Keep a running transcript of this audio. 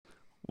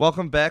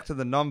Welcome back to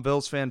the Numb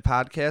Bills Fan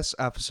Podcast,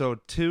 Episode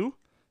 2.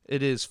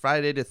 It is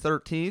Friday the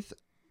 13th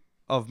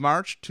of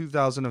March,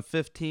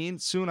 2015.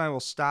 Soon I will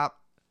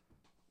stop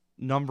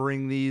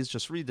numbering these.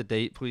 Just read the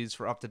date, please,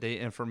 for up-to-date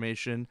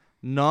information.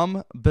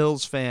 Numb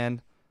Bills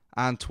Fan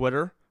on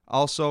Twitter.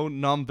 Also,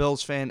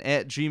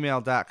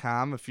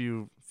 numbbillsfan@gmail.com if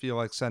you feel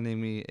like sending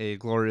me a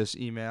glorious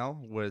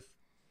email with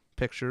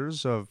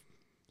pictures of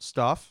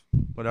stuff,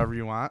 whatever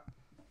you want.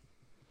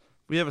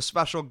 We have a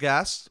special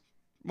guest,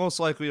 most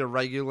likely a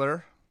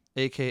regular,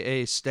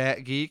 a.k.a.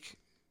 Stat Geek.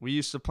 We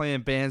used to play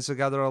in bands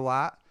together a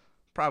lot.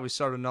 Probably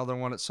start another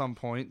one at some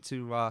point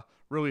to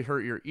really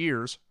hurt your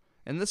ears.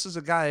 And this is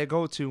a guy I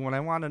go to when I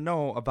want to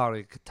know about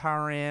a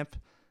guitar amp,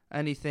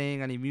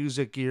 anything, any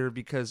music gear,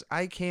 because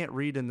I can't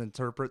read and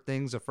interpret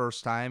things the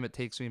first time. It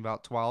takes me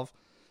about 12.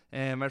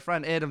 And my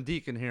friend Adam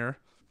Deacon here.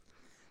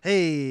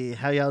 Hey,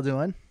 how y'all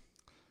doing?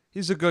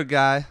 He's a good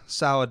guy,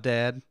 solid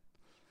dad.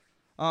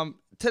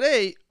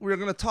 Today, we're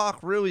going to talk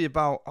really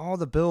about all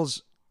the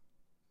Bills'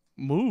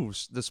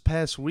 moves this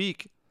past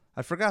week.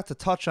 I forgot to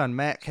touch on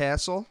Matt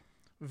Castle.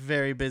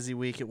 Very busy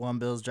week at One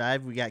Bills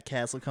Drive. We got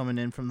Castle coming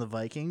in from the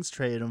Vikings,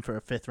 traded him for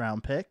a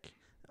 5th-round pick.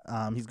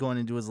 He's going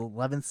into his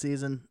 11th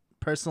season.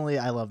 Personally,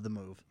 I love the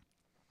move.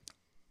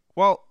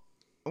 Well,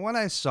 when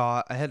I saw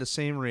it, I had the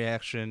same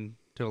reaction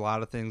to a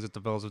lot of things that the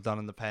Bills have done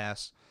in the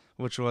past,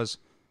 which was,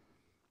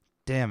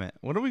 damn it,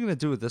 what are we going to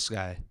do with this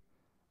guy?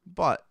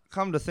 But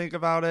come to think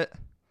about it,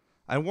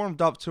 I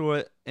warmed up to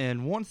it,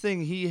 and one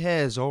thing he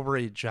has over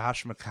a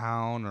Josh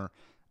McCown or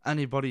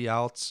anybody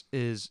else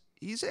is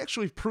he's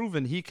actually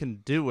proven he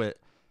can do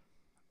it.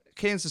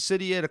 Kansas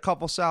City had a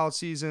couple solid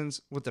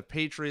seasons. With the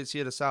Patriots, he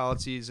had a solid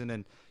season,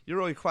 and you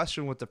really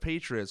question with the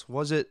Patriots,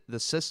 was it the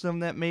system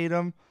that made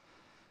him?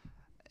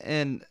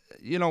 And,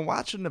 you know,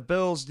 watching the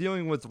Bills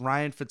dealing with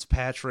Ryan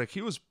Fitzpatrick,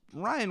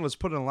 Ryan was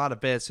put in a lot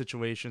of bad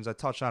situations. I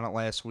touched on it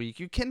last week.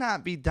 You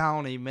cannot be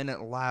down a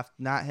minute left,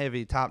 not have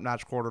a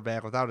top-notch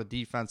quarterback without a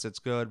defense that's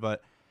good,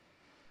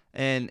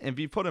 and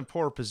be put in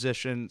poor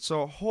position.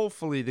 So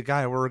hopefully the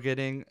guy we're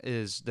getting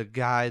is the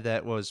guy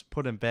that was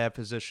put in bad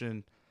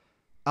position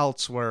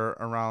elsewhere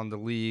around the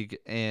league.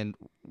 And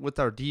with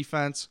our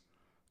defense,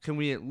 can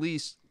we at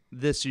least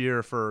this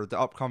year for the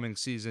upcoming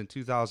season,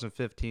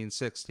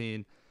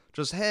 2015-16,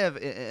 just have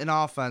an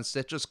offense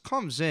that just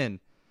comes in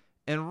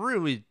and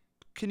really,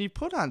 can you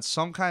put on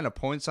some kind of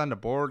points on the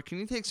board? Can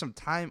you take some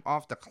time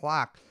off the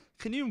clock?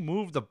 Can you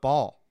move the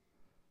ball?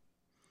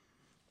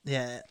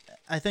 Yeah,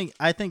 I think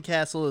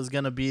Castle is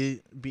going to be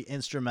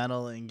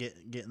instrumental in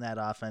getting that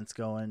offense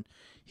going.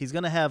 He's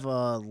going to have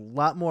a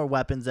lot more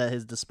weapons at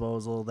his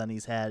disposal than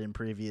he's had in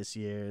previous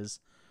years.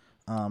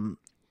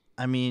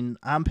 I mean,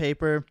 on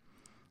paper,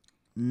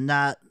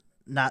 not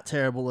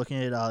terrible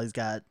looking at all. He's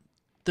got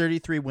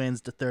 33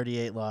 wins to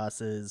 38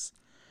 losses,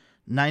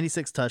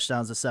 96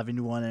 touchdowns to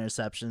 71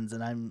 interceptions,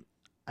 and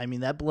I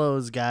mean that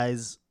blows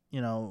guys,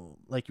 you know,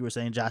 like you were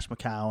saying, Josh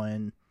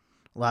McCown,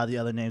 a lot of the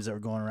other names that were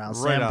going around.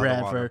 Right, Sam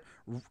Bradford,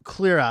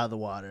 clear out of the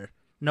water,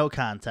 no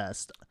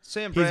contest.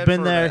 Sam Bradford, he's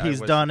been there,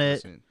 he's done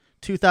it.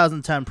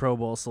 2010 Pro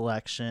Bowl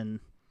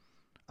selection,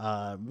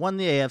 won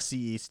the AFC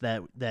East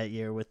that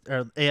year or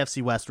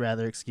AFC West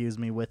rather, excuse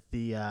me, with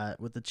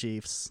the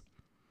Chiefs.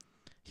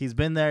 He's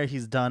been there,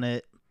 he's done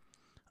it.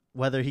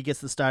 Whether he gets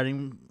the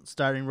starting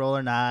role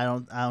or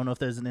not, I don't know if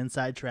there's an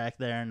inside track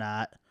there or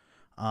not.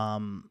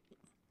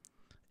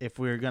 If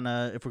we're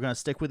gonna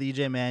stick with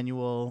EJ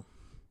Manuel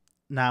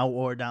now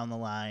or down the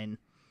line,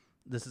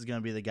 this is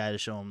gonna be the guy to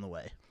show him the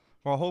way.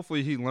 Well,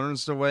 hopefully he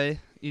learns the way,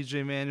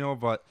 EJ Manuel,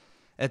 but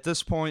at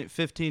this point,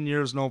 15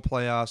 years, no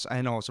playoffs.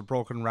 I know it's a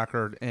broken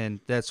record,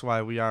 and that's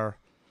why we are,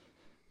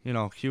 you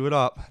know, cue it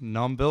up,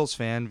 Numb Bills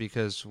fan,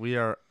 because we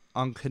are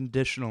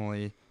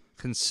unconditionally,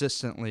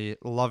 consistently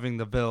loving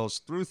the Bills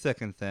through thick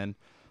and thin.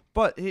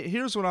 But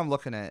here's what I'm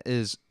looking at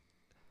is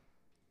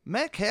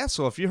Matt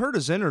Castle. If you heard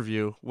his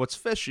interview, what's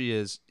fishy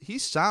is he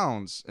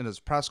sounds in his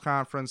press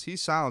conference, he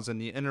sounds in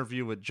the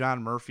interview with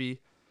John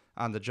Murphy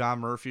on the John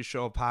Murphy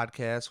Show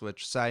podcast,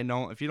 which, side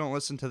note, if you don't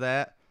listen to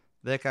that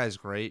guy's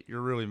great.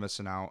 You're really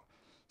missing out.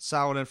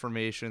 Solid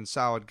information,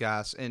 solid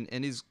guess, and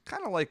he's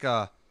kind of like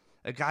a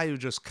guy who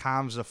just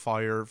calms the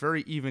fire,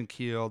 very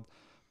even-keeled.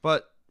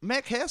 But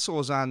Matt Castle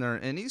was on there,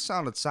 and he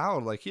sounded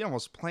solid, like he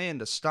almost planned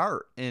to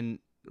start. And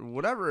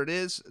whatever it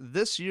is,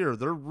 this year,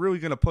 they're really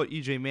going to put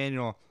EJ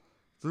Manuel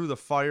through the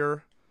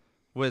fire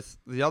with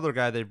the other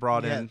guy they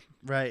brought in.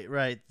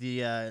 Right.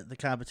 The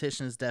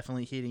competition is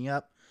definitely heating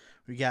up.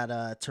 We got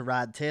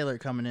Tyrod Taylor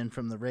coming in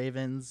from the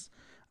Ravens.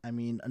 I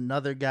mean,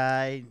 another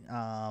guy,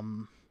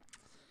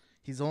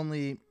 he's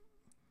only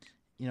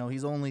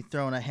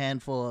thrown a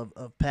handful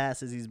of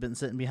passes. He's been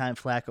sitting behind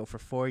Flacco for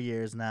 4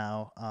 years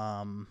now.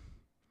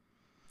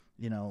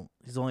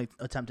 He's only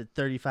attempted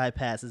 35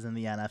 passes in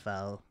the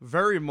NFL.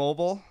 Very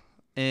mobile.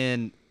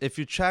 And if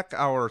you check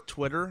our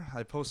Twitter,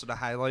 I posted a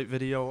highlight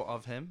video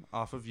of him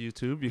off of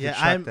YouTube. You can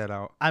check that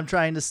out. I'm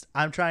trying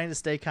to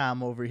stay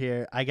calm over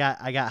here. I got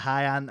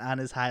high on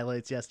his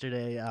highlights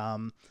yesterday.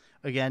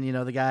 Again,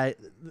 the guy,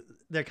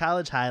 they're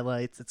college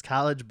highlights. It's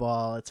college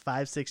ball. It's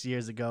 5-6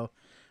 years ago.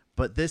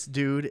 but this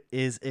dude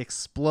is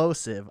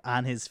explosive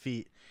on his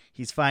feet.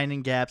 He's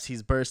finding gaps.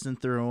 He's bursting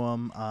through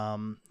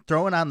them.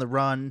 Throwing on the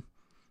run.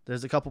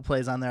 There's a couple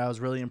plays on there I was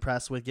really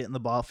impressed with, getting the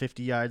ball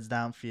 50 yards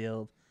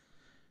downfield.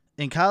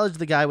 In college,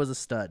 the guy was a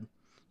stud.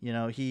 You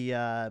know, he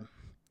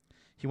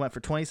went for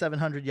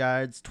 2,700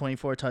 yards,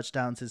 24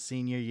 touchdowns his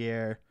senior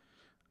year.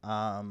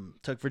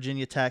 Took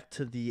Virginia Tech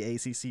to the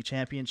ACC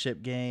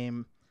championship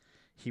game.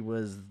 He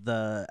was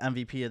the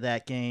MVP of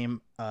that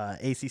game,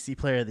 ACC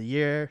Player of the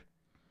Year.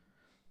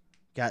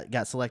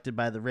 Got selected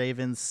by the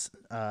Ravens,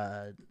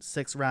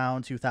 6th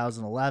round,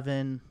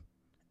 2011,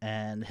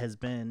 and has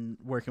been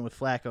working with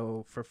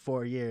Flacco for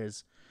 4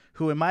 years.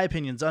 Who, in my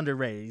opinion, is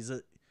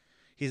underrated.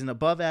 He's an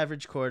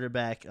above-average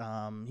quarterback.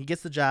 He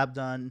gets the job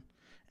done,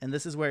 and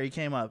this is where he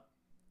came up.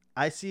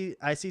 I see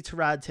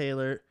Tyrod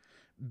Taylor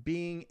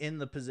being in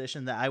the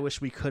position that I wish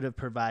we could have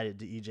provided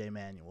to E.J.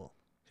 Manuel.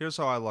 Here's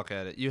how I look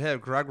at it. You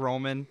have Greg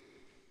Roman.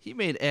 He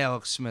made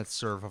Alex Smith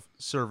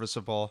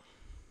serviceable.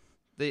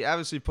 They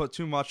obviously put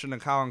too much into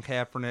Colin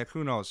Kaepernick.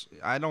 Who knows?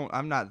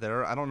 I'm not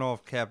there. I don't know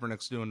if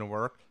Kaepernick's doing the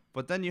work.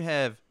 But then you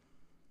have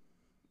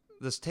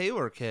this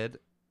Taylor kid,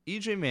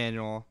 E.J.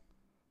 Manuel,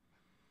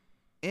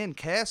 and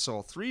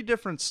Castle. 3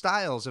 different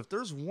styles. If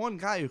there's one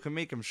guy who can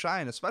make him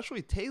shine,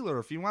 especially Taylor,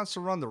 if he wants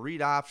to run the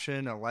read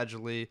option,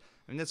 allegedly,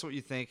 I mean, that's what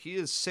you think. He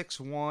is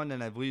 6'1",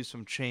 and I believe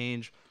some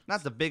change.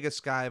 Not the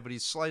biggest guy, but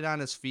he's slight on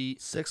his feet.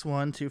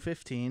 6'1",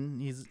 215.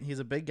 He's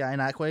a big guy,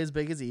 not quite as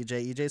big as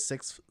EJ. EJ's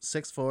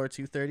 6'4",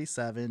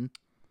 237.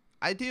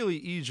 Ideally,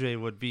 EJ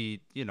would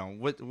be,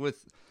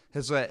 with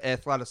his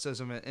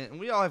athleticism, and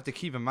we all have to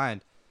keep in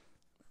mind.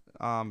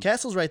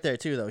 Castle's right there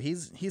too, though.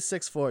 He's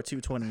 6'4",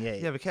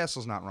 228. Yeah, but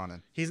Castle's not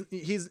running.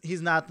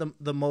 He's not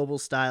the mobile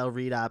style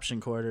read option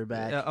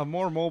quarterback. Yeah, a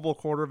more mobile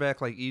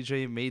quarterback like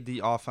EJ made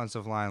the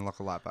offensive line look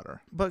a lot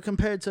better. But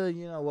compared to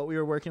what we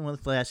were working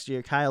with last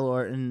year, Kyle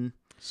Orton,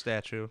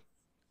 statue,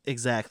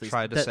 exactly,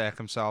 tried to sack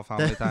himself how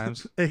many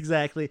times?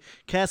 Exactly.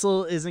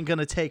 Castle isn't going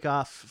to take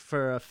off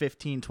for a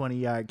 15,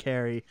 20-yard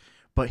carry,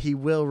 but he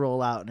will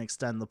roll out and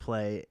extend the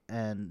play,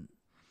 and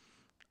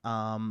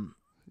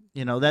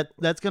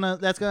that's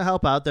gonna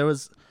help out. There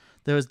was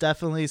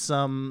definitely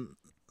some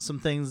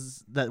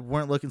things that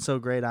weren't looking so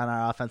great on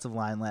our offensive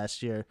line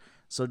last year.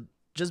 So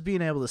just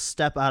being able to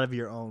step out of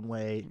your own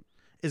way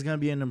is going to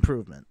be an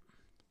improvement.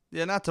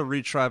 Yeah, not to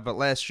retry, but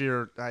last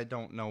year I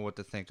don't know what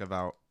to think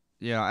about.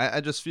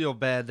 I just feel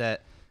bad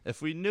that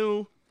if we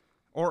knew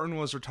Orton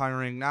was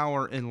retiring, now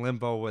we're in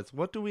limbo with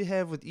what do we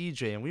have with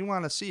EJ, and we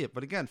want to see it.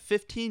 But again,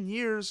 15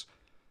 years.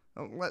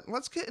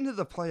 Let's get into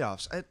the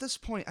playoffs. At this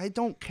point, I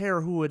don't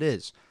care who it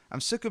is. I'm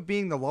sick of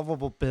being the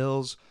lovable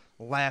Bills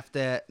laughed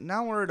at.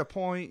 Now we're at a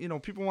point,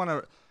 people want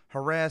to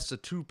harass the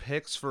 2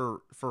 picks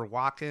for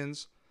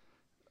Watkins,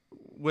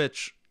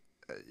 which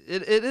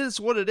it is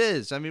what it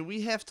is. I mean,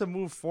 we have to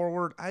move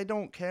forward. I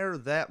don't care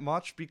that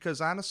much because,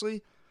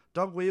 honestly,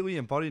 Doug Whaley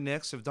and Buddy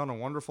Nix have done a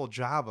wonderful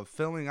job of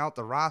filling out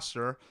the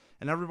roster,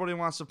 and everybody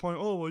wants to point,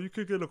 oh, well, you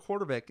could get a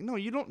quarterback. No,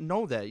 you don't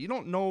know that. You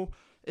don't know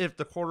if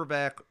the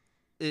quarterback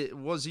it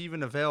was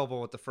even available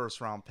with the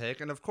first-round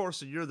pick. And, of course,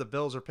 the year the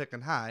Bills are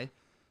picking high,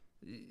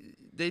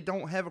 they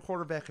don't have a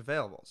quarterback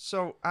available.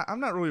 So I'm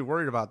not really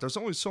worried about it. There's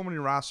only so many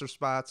roster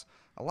spots,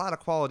 a lot of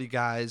quality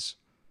guys,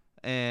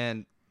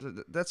 and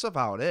that's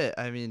about it.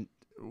 I mean,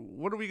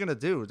 what are we going to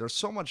do? There's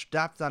so much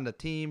depth on the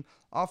team.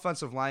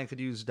 Offensive line could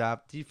use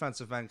depth.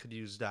 Defensive end could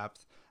use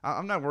depth.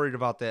 I'm not worried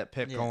about that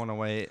pick going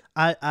away.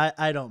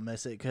 I don't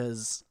miss it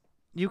because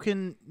you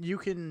can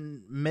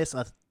miss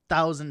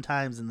 1,000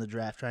 times in the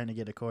draft trying to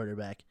get a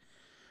quarterback.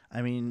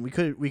 I mean, we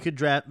could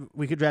draft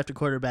a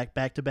quarterback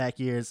back-to-back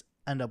years,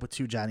 end up with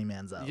 2 Johnny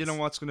Manziels. You know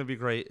what's going to be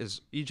great is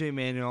E.J.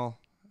 Manuel,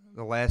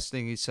 the last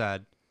thing he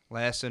said,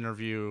 last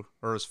interview,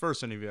 or his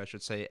first interview, I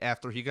should say,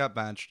 after he got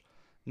benched,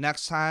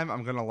 next time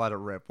I'm going to let it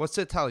rip. What's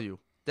that tell you?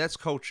 That's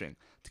coaching.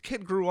 The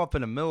kid grew up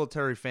in a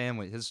military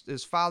family.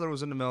 His father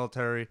was in the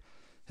military.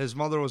 His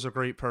mother was a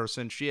great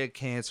person. She had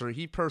cancer.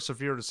 He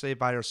persevered to stay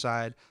by her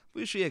side. I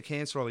believe she had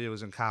cancer while he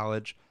was in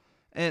college.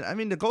 And, I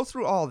mean, to go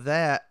through all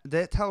that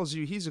tells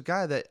you he's a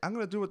guy that I'm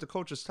going to do what the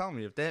coaches tell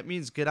me. If that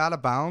means get out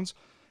of bounds,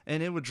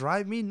 and it would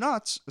drive me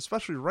nuts,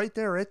 especially right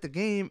there at the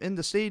game, in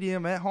the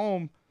stadium, at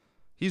home.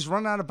 He's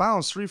run out of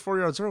bounds 3-4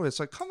 yards early. It's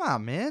like, come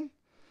on, man.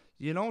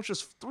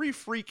 Just 3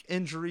 freak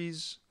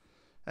injuries.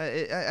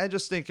 I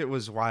just think it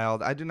was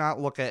wild. I do not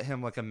look at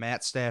him like a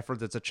Matt Stafford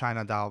that's a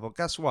China doll. But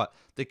guess what?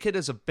 The kid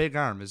has a big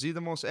arm. Is he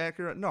the most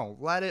accurate? No.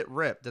 Let it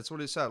rip. That's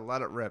what he said.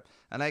 Let it rip.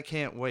 And I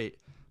can't wait.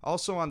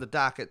 Also on the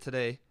docket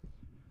today,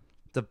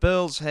 the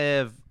Bills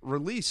have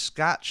released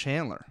Scott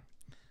Chandler.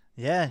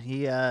 Yeah,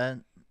 he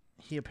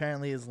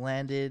apparently has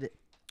landed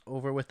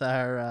over with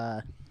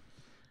our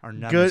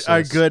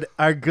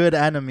good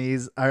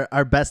enemies,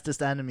 our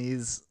bestest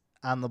enemies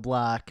on the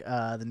block,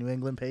 the New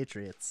England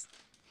Patriots.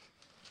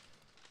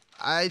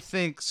 I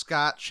think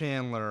Scott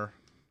Chandler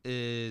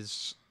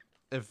is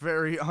a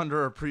very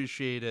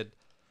underappreciated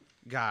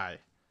guy.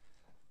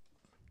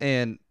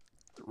 And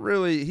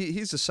really,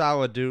 he's a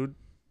solid dude.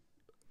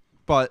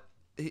 But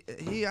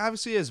he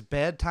obviously has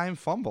bad time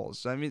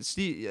fumbles. I mean,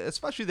 Steve,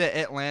 especially that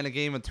Atlanta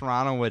game in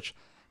Toronto, which,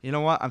 you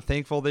know what, I'm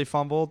thankful they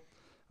fumbled.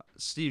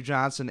 Steve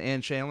Johnson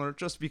and Chandler,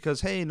 just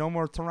because, hey, no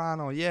more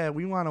Toronto. Yeah,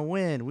 we want to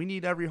win. We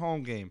need every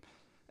home game.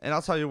 And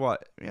I'll tell you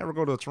what, if you ever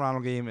go to a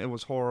Toronto game, it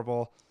was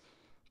horrible.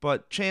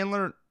 But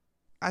Chandler,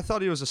 I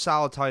thought he was a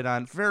solid tight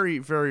end. Very,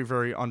 very,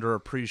 very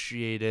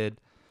underappreciated.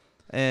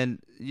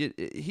 And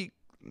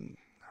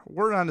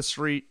word on the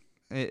street,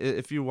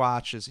 if you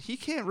watch, is he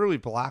can't really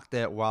block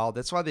that well.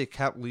 That's why they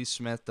kept Lee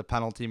Smith, the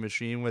penalty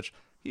machine, which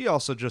he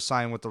also just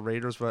signed with the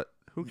Raiders, but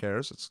who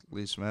cares? It's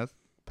Lee Smith,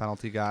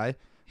 penalty guy.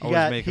 He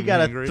got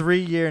a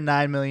 3-year,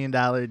 $9 million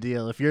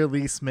deal. If you're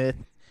Lee Smith,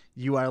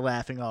 you are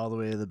laughing all the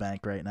way to the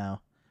bank right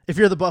now. If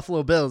you're the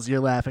Buffalo Bills, you're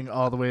laughing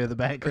all the way to the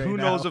bank right now. Who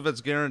knows if it's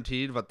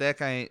guaranteed, but that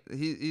guy,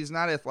 he's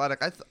not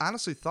athletic. I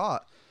honestly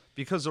thought,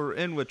 because they were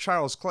in with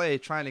Charles Clay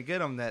trying to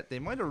get him, that they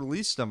might have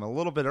released him a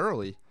little bit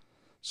early,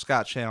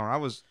 Scott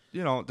Chandler.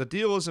 The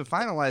deal isn't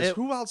finalized.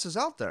 Who else is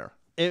out there?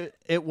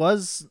 It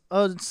was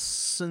a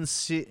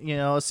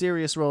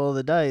serious roll of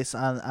the dice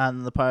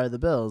on the part of the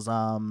Bills.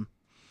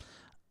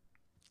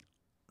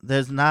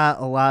 There's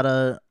not a lot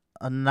of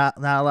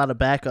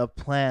backup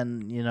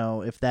plan,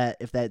 if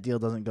that deal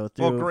doesn't go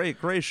through. Well,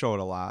 Gray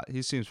showed a lot.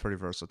 He seems pretty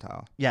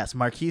versatile. Yes,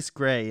 Marquise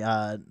Gray,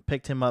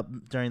 picked him up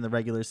during the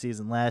regular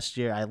season last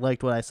year. I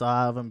liked what I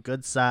saw of him.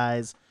 Good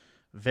size,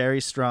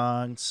 very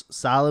strong,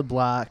 solid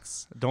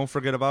blocks. Don't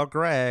forget about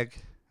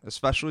Greg,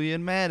 especially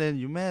in Madden.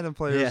 You Madden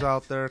players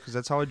out there, because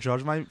that's how I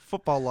judge my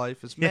football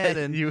life. It's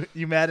Madden.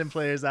 You Madden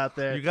players out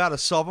there. You got to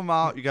sub them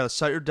out. You got to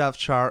set your depth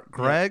chart.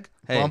 Greg,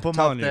 bump him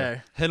up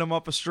there. Hit him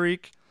up a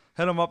streak.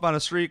 Hit him up on a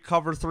streak.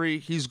 Cover 3.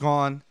 He's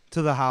gone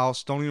to the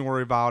house. Don't even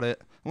worry about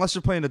it. Unless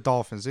you're playing the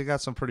Dolphins. They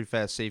got some pretty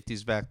fast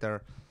safeties back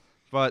there.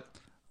 But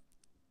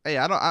hey,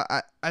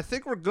 I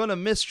think we're gonna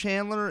miss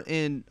Chandler,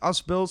 and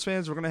us Bills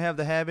fans, we're gonna have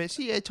the habit.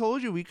 See, I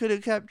told you we could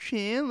have kept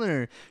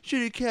Chandler.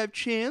 Should have kept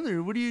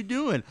Chandler. What are you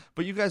doing?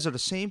 But you guys are the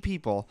same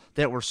people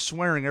that were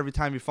swearing every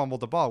time he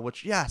fumbled the ball.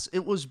 Which, yes,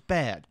 it was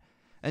bad,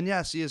 and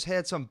yes, he has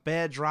had some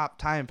bad drop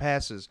time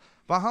passes.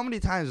 But how many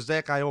times is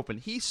that guy open?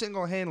 He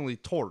single-handedly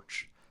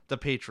torched the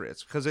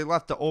Patriots because they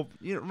left the open.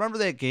 Remember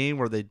that game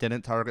where they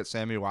didn't target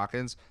Sammy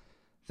Watkins?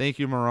 Thank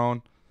you,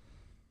 Marone.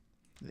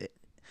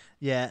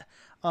 Yeah.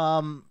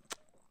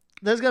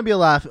 There's gonna be a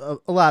lot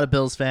of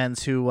Bills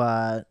fans who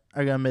are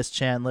gonna miss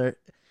Chandler.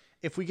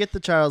 If we get the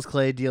Charles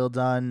Clay deal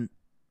done,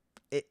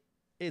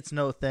 it's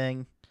no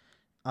thing.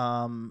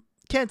 Can't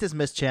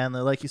dismiss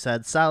Chandler, like you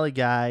said, solid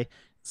guy.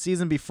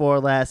 Season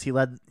before last, he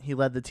led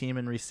the team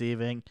in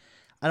receiving.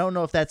 I don't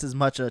know if that's as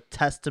much a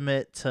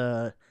testament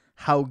to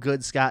how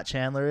good Scott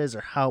Chandler is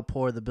or how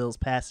poor the Bills'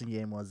 passing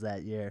game was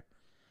that year.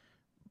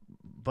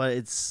 But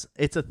it's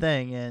a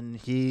thing, and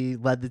he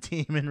led the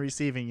team in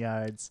receiving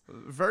yards.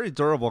 Very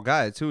durable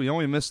guy, too. He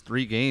only missed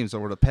 3 games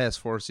over the past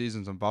 4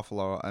 seasons in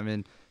Buffalo. I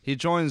mean, he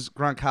joins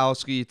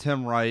Gronkowski,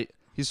 Tim Wright.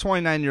 He's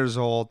 29 years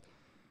old,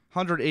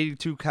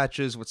 182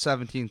 catches with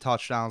 17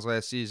 touchdowns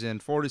last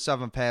season,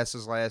 47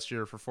 passes last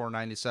year for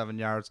 497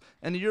 yards.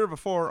 And the year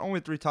before,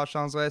 only 3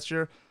 touchdowns last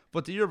year.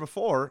 But the year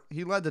before,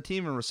 he led the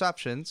team in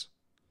receptions.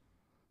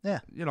 Yeah.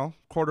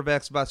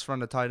 Quarterback's best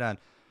friend, the tight end.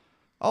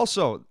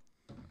 Also,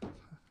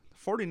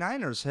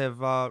 49ers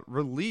have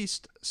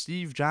released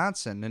Steve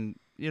Johnson, and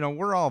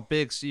we're all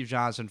big Steve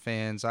Johnson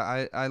fans.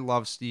 I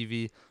love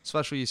Stevie,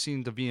 especially he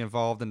seemed to be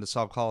involved in the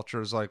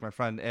subcultures like my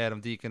friend Adam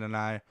Deacon and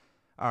I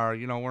are.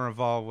 We're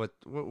involved with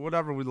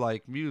whatever we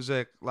like: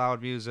 music,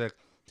 loud music,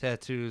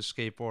 tattoos,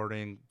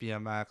 skateboarding,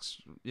 BMX,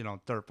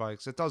 dirt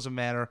bikes. It doesn't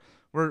matter.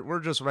 We're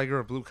just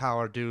regular blue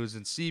collar dudes,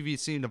 and Stevie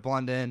seemed to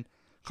blend in,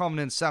 coming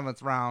in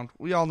 7th round.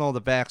 We all know the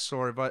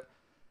backstory, but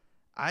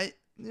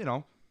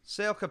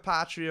Sal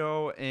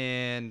Capaccio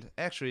and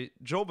actually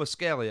Joe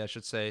Buscaglia, I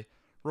should say,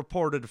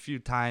 reported a few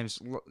times,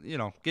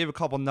 gave a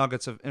couple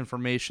nuggets of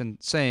information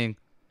saying,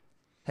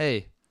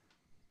 hey,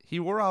 he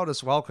wore out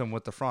his welcome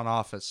with the front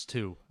office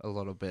too a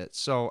little bit.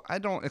 So I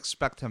don't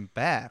expect him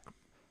back,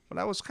 but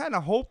I was kind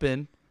of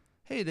hoping,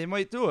 hey, they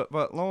might do it.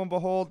 But lo and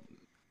behold,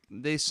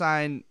 they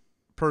signed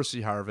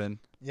Percy Harvin.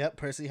 Yep,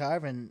 Percy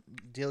Harvin.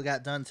 Deal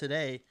got done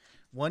today.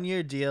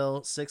 1-year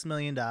deal, $6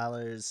 million.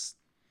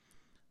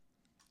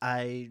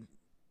 I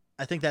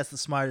think that's the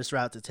smartest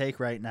route to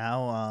take right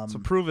now. It's a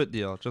prove-it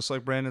deal, just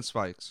like Brandon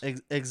Spikes.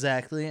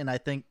 Exactly, and I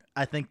think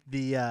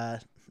the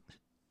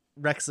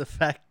Rex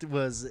effect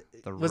was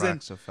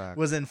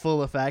in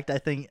full effect. I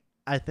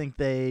think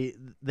they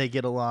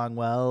get along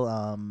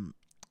well.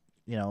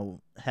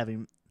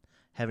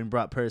 Having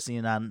brought Percy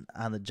in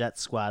on the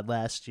Jets squad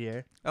last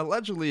year.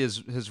 Allegedly,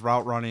 his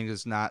route running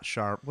is not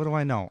sharp. What do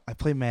I know? I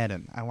play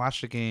Madden. I watch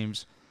the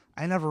games.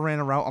 I never ran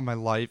a route in my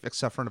life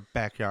except for in the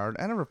backyard.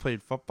 I never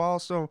played football,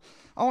 so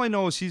all I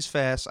know is he's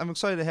fast. I'm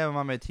excited to have him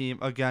on my team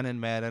again in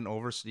Madden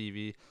over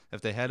Stevie.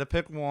 If they had to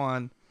pick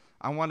one,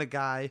 I want a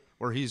guy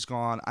where he's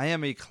gone. I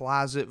am a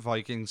closet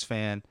Vikings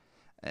fan,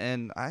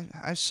 and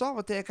I saw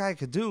what that guy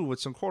could do with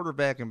some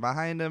quarterbacking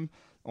behind him.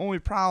 Only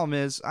problem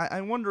is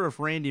I wonder if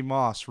Randy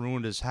Moss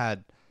ruined his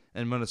head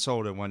in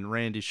Minnesota when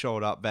Randy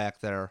showed up back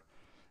there.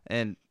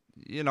 And,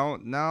 now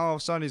all of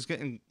a sudden he's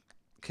getting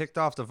kicked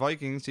off the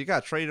Vikings. He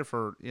got traded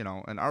for,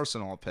 an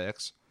arsenal of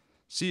picks.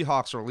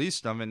 Seahawks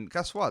released him, and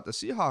guess what? The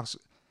Seahawks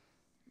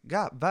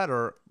got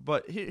better,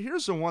 but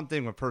here's the one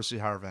thing with Percy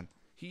Harvin.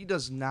 He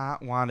does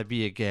not want to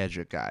be a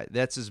gadget guy.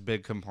 That's his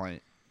big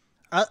complaint.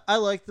 I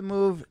like the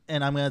move,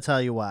 and I'm going to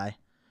tell you why.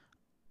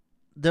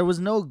 There was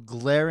no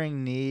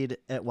glaring need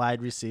at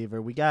wide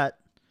receiver. We got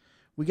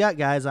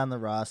guys on the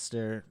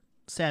roster.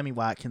 Sammy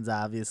Watkins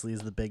obviously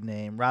is the big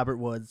name. Robert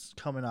Woods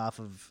coming off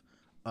of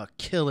a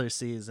killer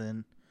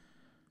season.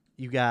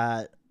 You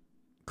got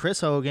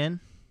Chris Hogan,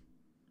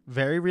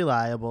 very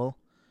reliable.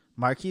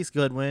 Marquise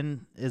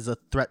Goodwin is a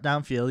threat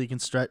downfield. He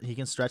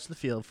can stretch the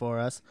field for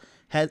us.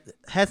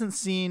 Hasn't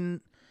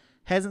seen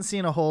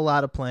a whole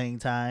lot of playing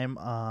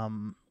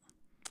time.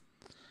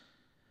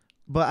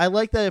 But I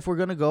like that if we're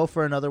gonna go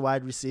for another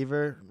wide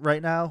receiver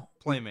right now,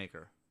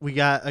 playmaker. We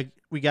got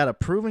a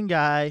proven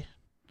guy.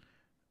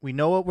 We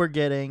know what we're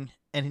getting,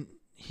 and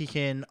he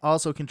can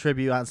also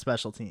contribute on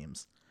special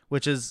teams,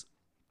 which is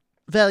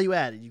value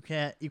added. You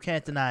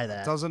can't deny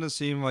that. Doesn't it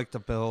seem like the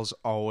Bills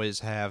always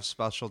have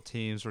special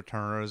teams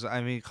returners?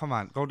 I mean, come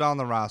on, go down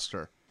the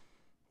roster.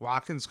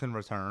 Watkins can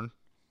return.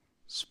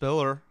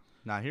 Spiller,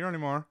 not here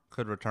anymore,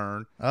 could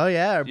return. Oh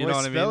yeah, our boy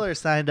Spiller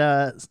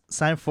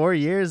signed 4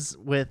 years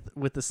with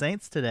the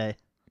Saints today.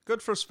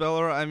 Good for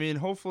Spiller. I mean,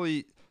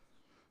 hopefully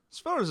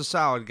Spiller's a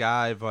solid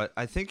guy, but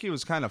I think he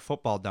was kind of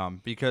football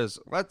dumb because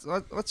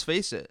let's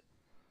face it.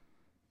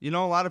 A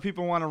lot of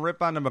people want to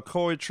rip on the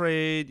McCoy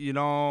trade.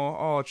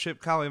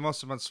 Chip Kelly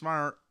must have been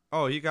smart.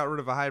 Oh, he got rid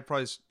of a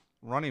high-priced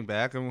running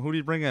back. And who did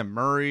he bring in?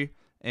 Murray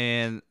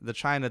and the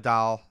China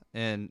doll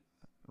and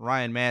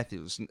Ryan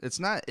Matthews. It's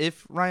not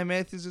if Ryan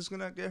Matthews is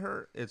going to get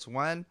hurt. It's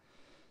when.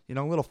 A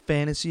little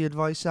fantasy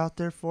advice out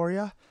there for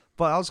you.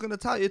 But I was going to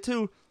tell you,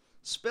 too,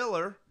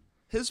 Spiller,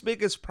 his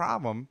biggest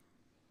problem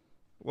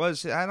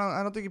was I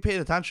don't think he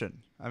paid attention.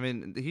 I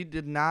mean, he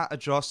did not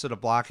adjust to the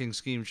blocking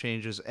scheme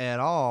changes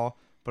at all.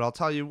 But I'll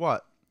tell you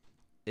what,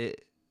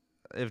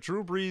 if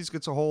Drew Brees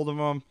gets a hold of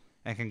him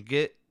and can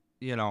get,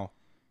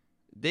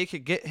 they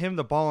could get him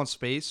the ball in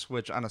space,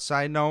 which on a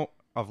side note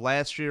of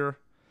last year,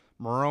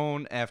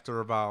 Marone,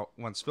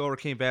 when Spiller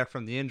came back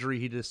from the injury,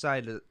 he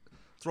decided to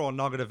throw a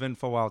nugget of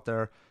info out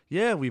there.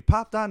 Yeah, we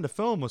popped on the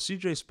film with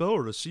C.J.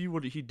 Spiller to see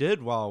what he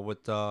did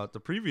with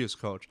the previous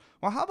coach.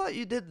 Well, how about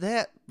you did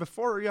that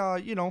before,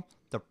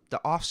 the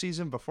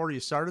offseason, before you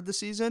started the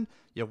season?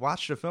 You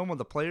watched the film with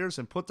the players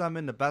and put them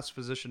in the best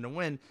position to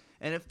win.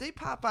 And if they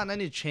pop on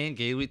any Chan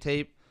Gailey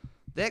tape,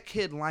 that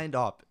kid lined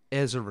up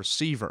as a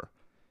receiver.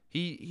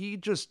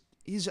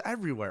 He's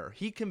everywhere.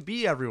 He can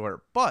be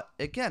everywhere. But,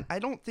 again, I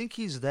don't think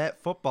he's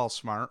that football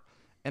smart.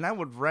 And I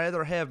would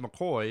rather have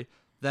McCoy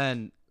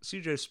than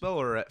C.J.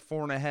 Spiller at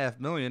 $4.5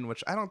 million,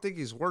 which I don't think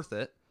he's worth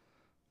it.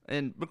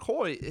 And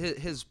McCoy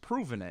has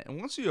proven it. And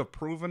once you have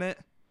proven it,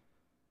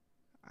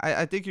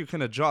 I think you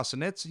can adjust.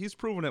 And he's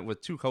proven it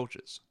with two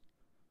coaches.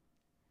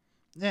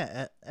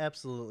 Yeah,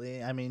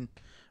 absolutely. I mean,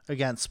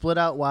 again, split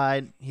out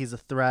wide. He's a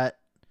threat.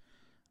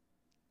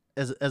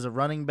 As a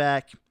running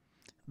back,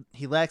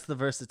 he lacks the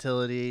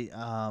versatility.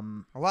 A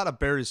lot of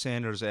Barry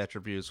Sanders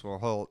attributes will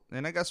hold.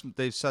 And I guess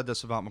they've said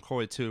this about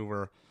McCoy, too,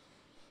 where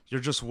you're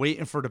just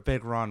waiting for the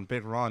big run.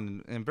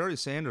 And Barry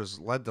Sanders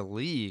led the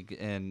league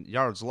in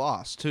yards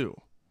lost, too,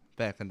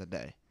 back in the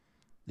day.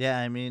 Yeah,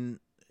 I mean,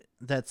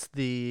 that's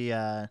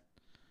the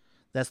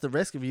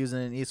risk of using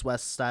an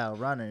East-West style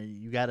runner.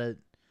 You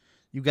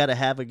gotta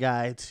have a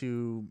guy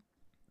to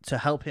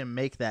help him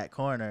make that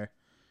corner.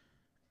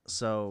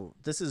 So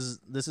this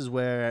is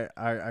where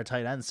our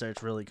tight end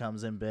search really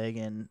comes in big.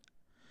 And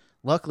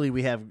luckily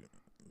we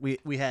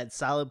had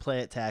solid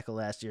play at tackle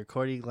last year.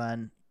 Cordy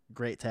Glenn,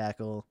 great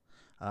tackle.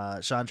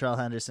 Chantrell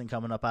Henderson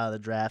coming up out of the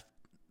draft,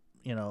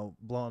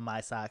 blowing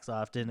my socks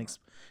off. Didn't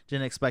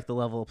expect the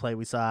level of play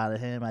we saw out of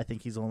him. I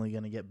think he's only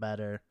going to get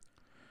better.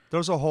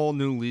 There's a whole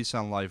new lease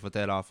on life with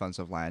that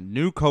offensive line.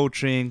 New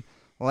coaching.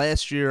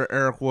 Last year,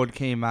 Eric Wood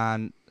came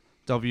on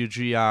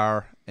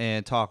WGR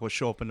and talked with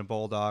Chopin the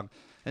Bulldog.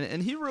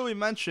 And he really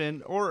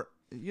mentioned,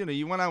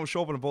 you went out with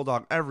Chopin the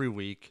Bulldog every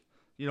week.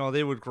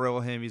 They would grill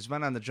him. He's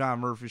been on the John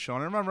Murphy show.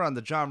 And I remember on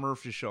the John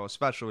Murphy show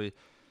especially,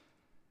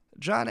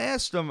 John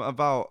asked him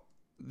about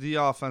the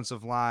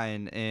offensive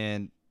line,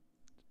 and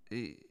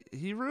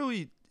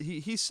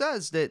he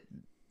says that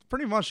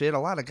pretty much he had a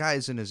lot of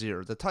guys in his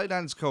ear. The tight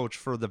ends coach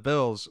for the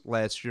Bills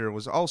last year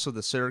was also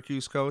the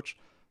Syracuse coach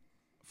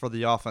for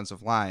the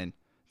offensive line.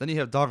 Then you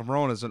have Doug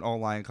Marrone as an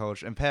O-line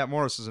coach, and Pat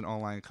Morris as an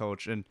O-line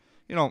coach. And,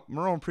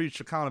 Marrone preached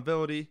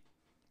accountability.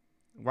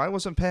 Why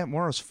wasn't Pat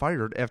Morris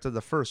fired after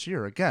the first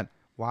year? Again,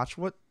 watch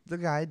what the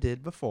guy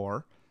did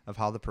before of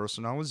how the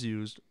personnel was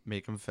used,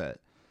 make him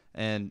fit.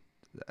 And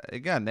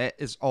again, that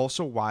is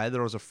also why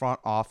there was a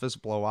front office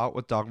blowout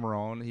with Doug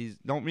Marrone. He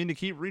don't mean to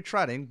keep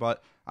retreading,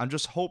 but I'm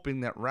just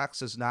hoping that Rex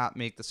does not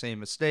make the same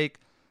mistake.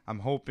 I'm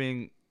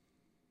hoping,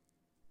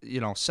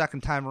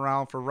 second time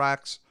around for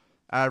Rex,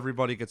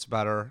 everybody gets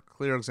better.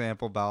 Clear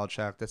example,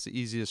 Belichick. That's the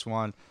easiest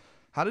one.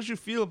 How did you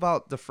feel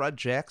about the Fred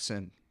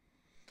Jackson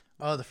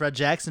Oh, the Fred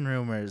Jackson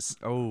rumors.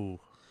 Oh,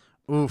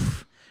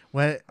 Oof.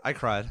 When I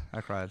cried.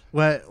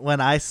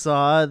 when I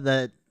saw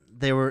that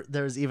there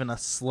was even a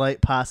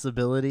slight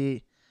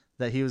possibility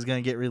that he was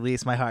going to get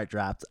released, my heart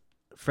dropped.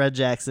 Fred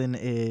Jackson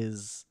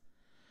is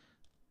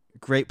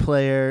great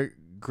player,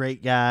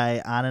 great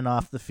guy on and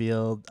off the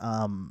field.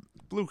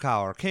 Blue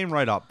collar, came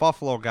right up,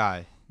 Buffalo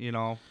guy. You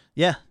know.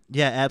 Yeah,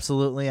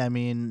 absolutely. I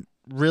mean,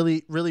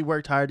 really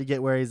worked hard to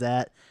get where he's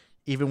at.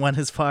 Even went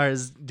as far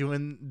as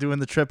doing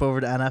the trip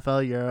over to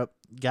NFL Europe.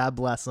 God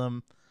bless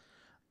him.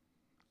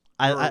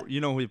 You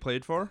know who he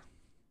played for?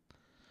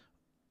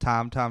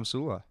 Tom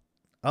Sula.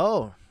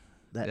 Oh,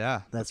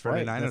 that's 49ers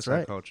right. That's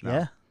right. Coach now.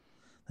 Yeah,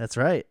 that's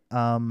right.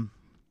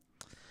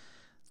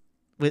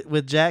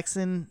 With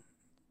Jackson,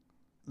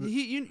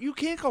 you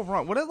can't go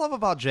wrong. What I love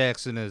about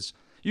Jackson is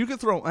you can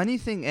throw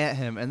anything at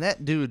him, and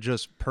that dude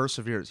just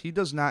perseveres. He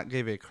does not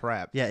give a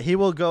crap. Yeah, he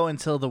will go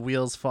until the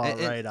wheels fall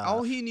right off.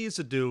 All he needs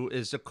to do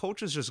is the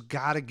coaches just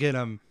got to get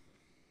him.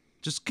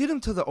 Just get him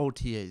to the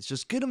OTAs.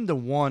 Just get him to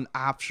one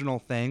optional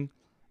thing.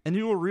 And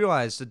you will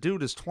realize the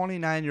dude is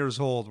 29 years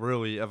old,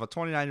 really, of a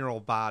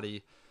 29-year-old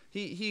body.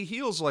 He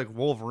heals like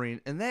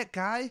Wolverine. And that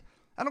guy,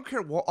 I don't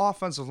care what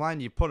offensive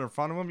line you put in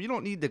front of him. You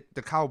don't need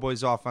the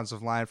Cowboys'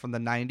 offensive line from the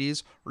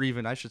 90s, or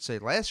even, I should say,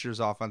 last year's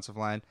offensive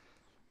line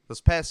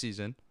this past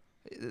season.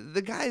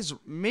 The guy's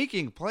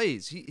making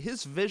plays.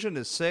 His vision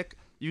is sick.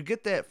 You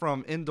get that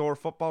from indoor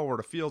football where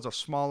the fields are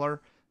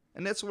smaller,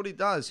 and that's what he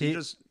does.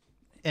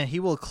 And he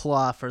will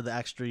claw for the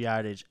extra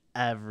yardage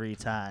every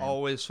time.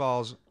 Always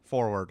falls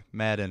forward.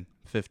 Madden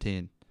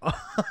 15.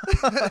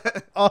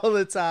 All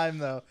the time,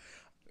 though.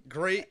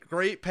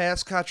 Great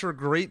pass catcher,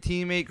 great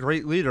teammate,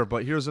 great leader.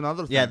 But here's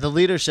another thing. Yeah, the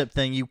leadership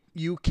thing,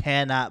 you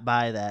cannot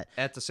buy that.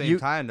 At the same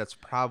time, that's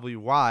probably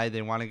why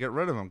they want to get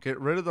rid of him. Get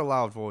rid of the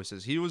loud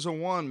voices. He was the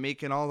one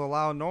making all the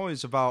loud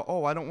noise about,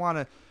 I don't want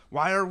to.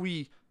 Why are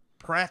we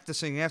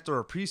practicing after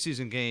a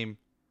preseason game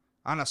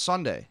on a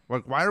Sunday?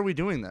 Like, why are we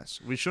doing this?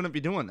 We shouldn't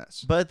be doing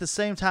this. But at the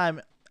same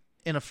time,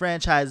 in a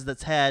franchise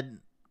that's had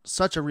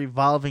such a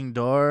revolving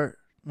door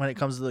when it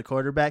comes to the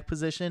quarterback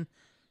position,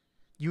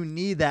 you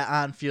need that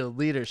on-field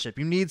leadership.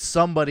 You need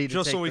somebody to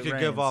just take so we the could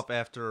reins. give up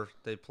after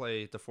they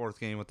play the fourth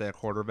game with that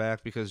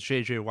quarterback, because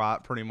J.J.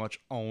 Watt pretty much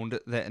owned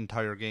that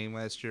entire game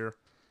last year.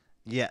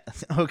 Yeah.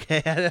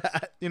 Okay.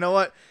 You know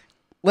what?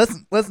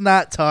 Let's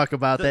not talk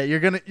about that. You're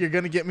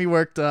gonna get me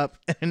worked up,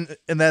 and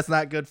that's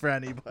not good for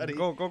anybody.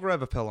 Go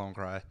grab a pillow and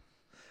cry.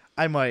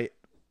 I might.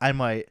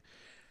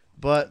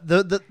 But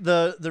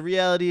the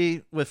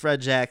reality with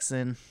Fred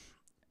Jackson,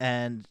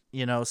 and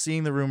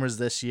seeing the rumors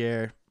this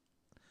year,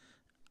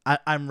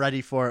 I'm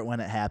ready for it when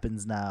it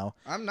happens now.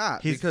 I'm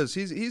not, because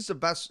he's the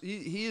best.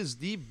 He is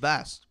the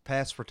best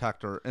pass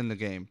protector in the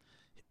game.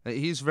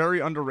 He's very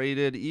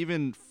underrated.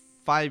 Even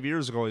 5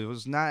 years ago, he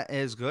was not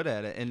as good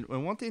at it. And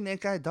one thing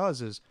that guy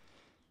does is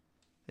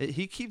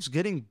he keeps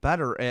getting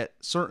better at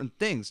certain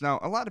things. Now,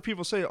 a lot of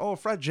people say,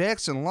 Fred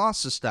Jackson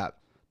lost a step.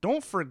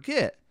 Don't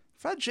forget,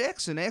 Fred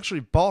Jackson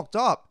actually bulked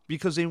up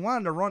because they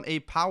wanted to run a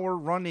power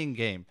running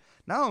game.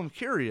 Now I'm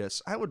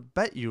curious. I would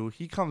bet you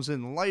he comes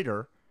in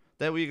lighter.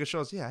 That way he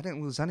shows, I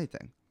didn't lose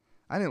anything.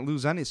 I didn't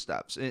lose any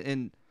steps.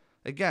 And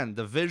again,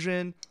 the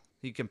vision,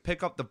 he can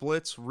pick up the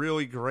blitz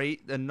really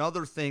great.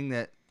 Another thing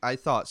that I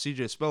thought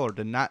C.J. Spiller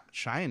did not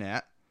shine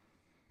at,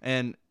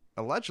 and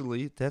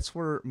allegedly that's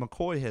where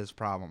McCoy has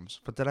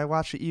problems. But did I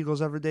watch the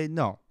Eagles every day?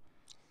 No.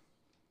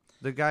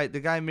 The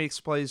guy makes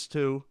plays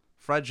too.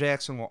 Fred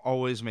Jackson will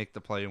always make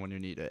the play when you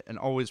need it and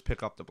always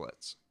pick up the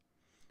blitz.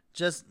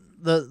 Just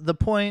the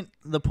point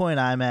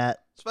I'm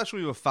at,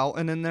 especially with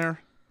Felton in there.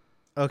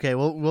 Okay,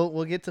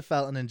 we'll get to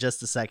Felton in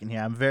just a second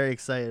here. I'm very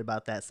excited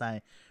about that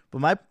signing.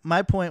 But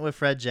my point with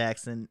Fred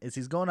Jackson is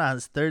he's going on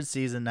his third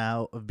season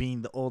now of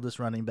being the oldest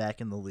running back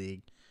in the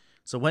league.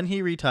 So when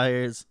he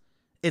retires,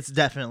 it's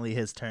definitely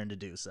his turn to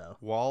do so.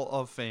 Wall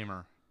of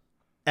Famer.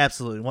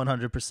 Absolutely,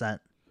 100%.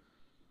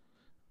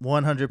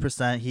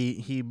 100%.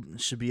 He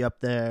should be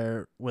up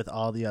there with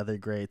all the other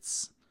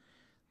greats.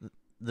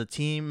 The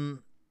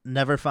team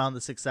never found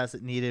the success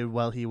it needed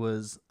while he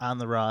was on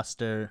the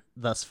roster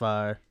thus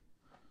far.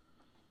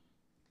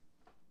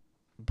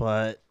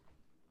 But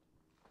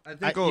I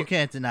think you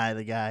can't deny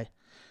the guy.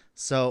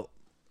 So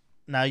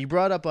now you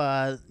brought up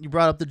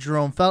the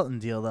Jerome Felton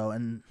deal though,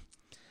 and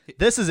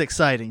this is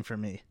exciting for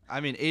me.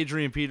 I mean,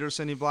 Adrian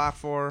Peterson he blocked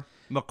for.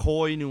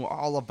 McCoy knew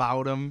all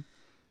about him.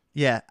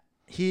 Yeah,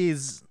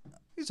 he's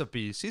a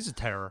beast. He's a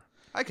terror.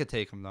 I could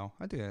take him though.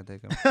 I think I could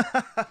take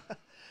him.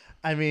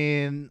 I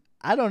mean,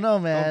 I don't know,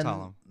 man. Don't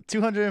tell him.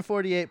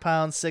 248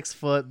 pounds, 6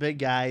 foot, big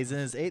guy. He's in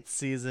his 8th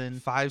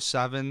season.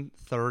 5'7",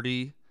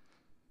 30,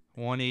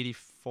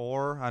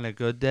 184 on a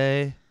good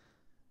day.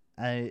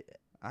 I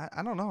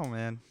don't know,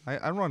 man.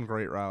 I run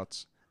great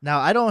routes. Now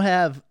I don't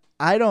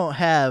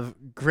have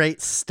great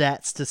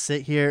stats to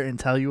sit here and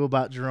tell you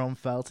about Jerome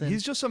Felton.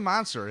 He's just a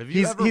monster.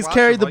 He's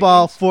carried the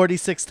ball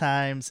 46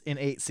 times in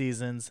 8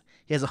 seasons.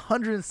 He has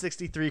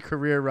 163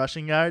 career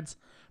rushing yards,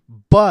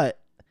 but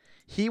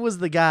he was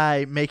the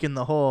guy making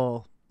the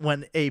hole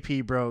when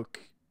AP broke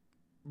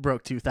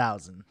broke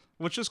 2,000.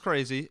 which is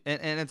crazy.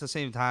 And at the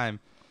same time,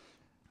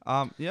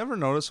 you ever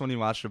notice when you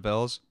watch the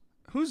Bills,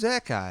 who's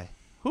that guy?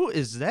 Who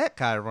is that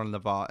guy running the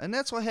ball? And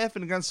that's what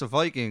happened against the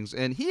Vikings.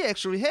 And he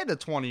actually had a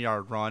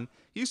 20-yard run.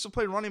 He used to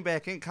play running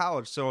back in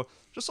college. So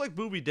just like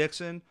Boobie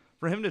Dixon,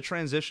 for him to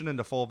transition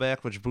into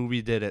fullback, which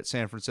Boobie did at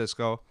San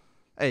Francisco,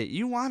 hey,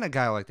 you want a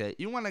guy like that.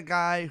 You want a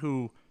guy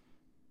who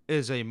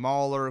is a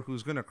mauler,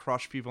 who's going to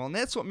crush people. And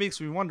that's what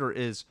makes me wonder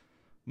is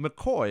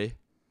McCoy,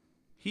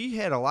 he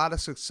had a lot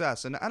of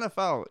success. In the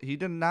NFL, he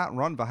did not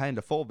run behind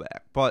a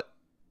fullback. But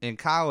in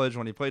college,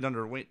 when he played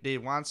under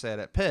Dave Wannstedt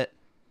at Pitt,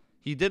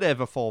 he did have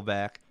a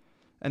fullback,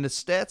 and the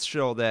stats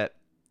show that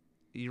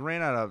he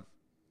ran out of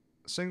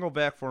single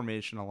back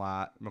formation a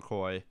lot,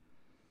 McCoy,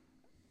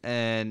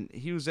 and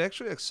he was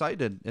actually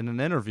excited in an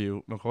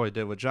interview McCoy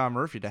did with John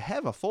Murphy to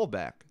have a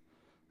fullback.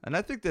 And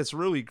I think that's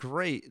really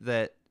great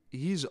that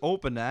he's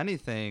open to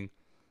anything,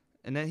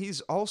 and that he's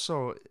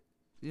also,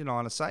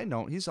 on a side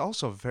note, he's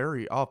also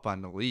very up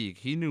on the league.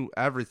 He knew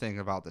everything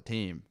about the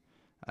team.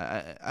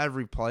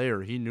 Every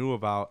player he knew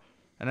about.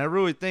 And I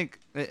really think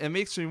it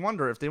makes me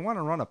wonder if they want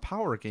to run a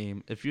power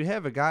game. If you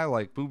have a guy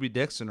like Boobie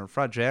Dixon or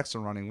Fred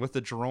Jackson running with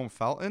the Jerome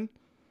Felton,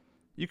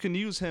 you can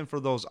use him for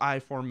those I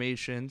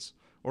formations,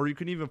 or you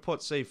can even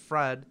put, say,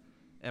 Fred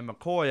and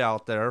McCoy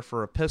out there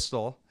for a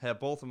pistol, have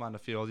both of them on the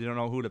field. You don't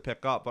know who to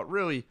pick up. But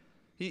really,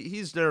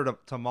 he's there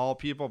to maul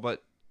people,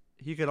 but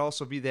he could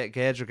also be that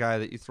gadget guy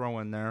that you throw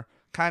in there.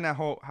 Kind of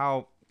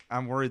how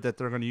I'm worried that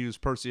they're going to use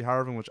Percy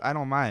Harvin, which I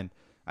don't mind.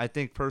 I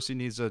think Percy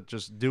needs to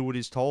just do what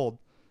he's told.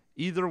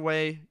 Either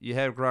way, you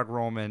have Greg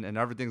Roman, and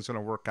everything's going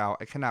to work out.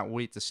 I cannot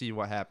wait to see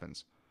what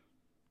happens.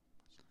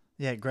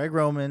 Yeah, Greg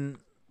Roman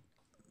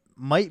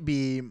might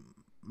be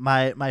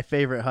my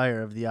favorite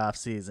hire of the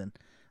offseason.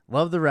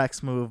 Love the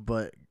Rex move,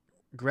 but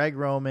Greg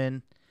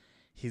Roman,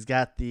 he's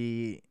got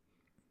the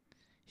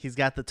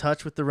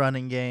touch with the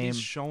running game. He's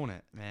shown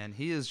it, man.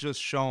 He has just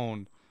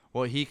shown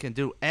what he can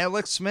do.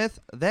 Alex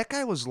Smith, that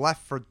guy was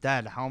left for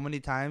dead how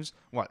many times?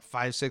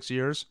 5, 6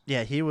 years?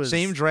 Yeah, he was.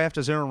 Same draft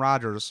as Aaron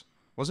Rodgers.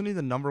 Wasn't he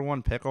the number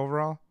 1 pick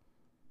overall?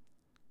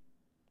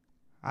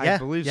 I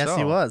believe so. Yes,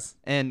 he was.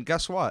 And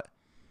guess what?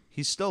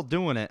 He's still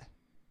doing it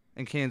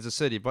in Kansas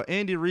City. But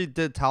Andy Reid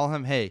did tell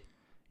him, hey,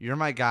 you're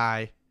my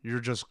guy.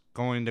 You're just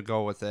going to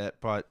go with it.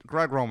 But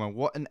Greg Roman,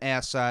 what an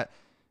asset.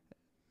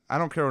 I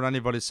don't care what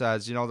anybody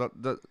says.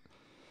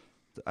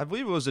 I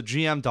believe it was a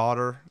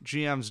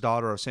GM's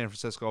daughter of San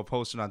Francisco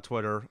posted on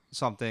Twitter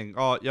something.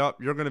 Oh, yep,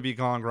 you're going to be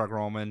gone, Greg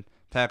Roman.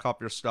 Pack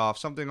up your stuff.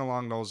 Something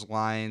along those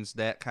lines,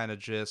 that kind of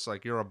gist.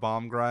 Like, you're a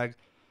bum, Greg.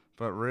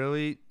 But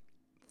really,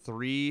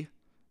 3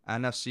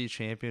 NFC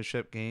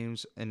championship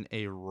games in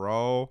a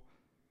row,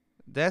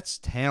 that's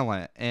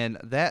talent. And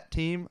that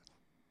team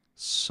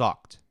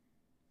sucked.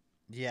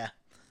 Yeah.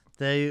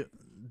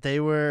 They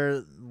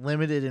were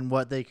limited in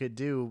what they could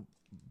do,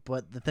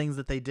 but the things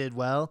that they did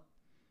well,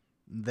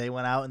 they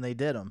went out and they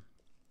did them.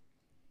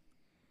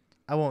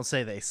 I won't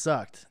say they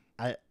sucked.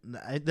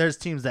 There's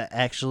teams that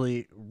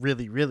actually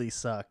really, really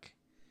suck.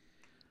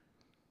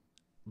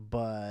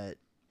 But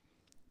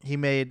he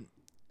made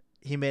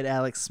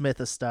Alex Smith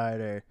a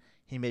starter.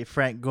 He made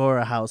Frank Gore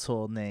a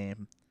household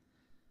name.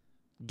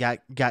 Got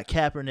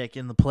Kaepernick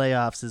in the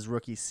playoffs his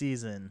rookie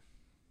season.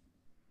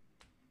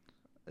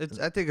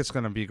 I think it's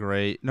going to be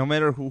great. No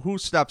matter who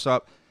steps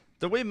up.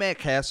 The way Matt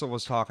Castle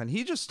was talking,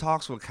 he just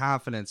talks with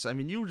confidence. I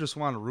mean, you just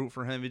want to root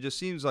for him. He just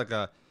seems like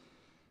a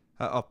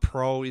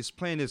pro. He's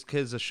playing his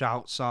kids a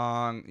shout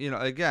song.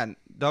 Again,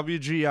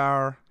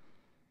 WGR,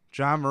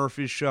 John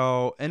Murphy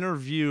show,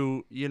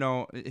 interview,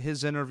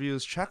 his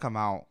interviews. Check them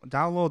out.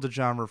 Download the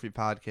John Murphy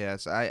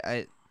podcast.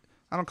 I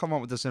don't come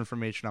up with this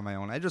information on my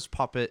own. I just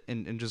puppet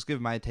and just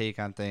give my take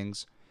on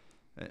things.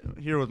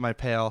 Here with my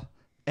pal,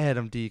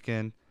 Adam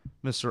Deacon,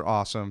 Mr.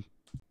 Awesome.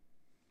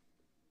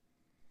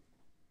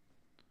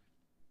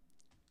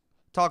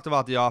 Talked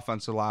about the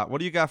offense a lot. What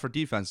do you got for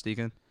defense,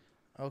 Deacon?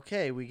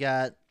 Okay, we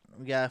got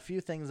a few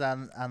things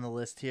on the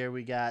list here.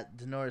 We got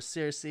Denoris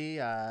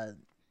Searcy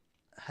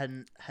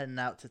heading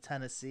out to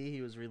Tennessee.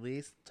 He was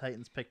released.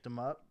 Titans picked him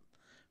up.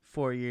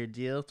 4-year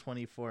deal,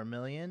 $24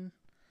 million.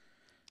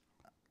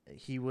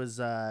 He was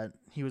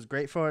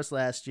great for us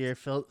last year.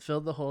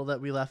 Filled the hole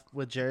that we left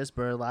with Jarris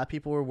Burr. A lot of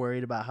people were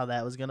worried about how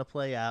that was going to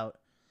play out.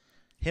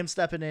 Him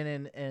stepping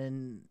in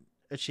and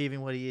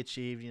achieving what he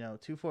achieved,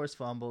 2 forced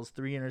fumbles,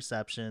 3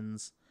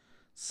 interceptions,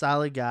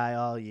 solid guy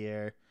all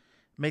year.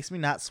 Makes me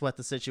not sweat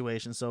the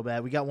situation so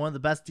bad. We got one of the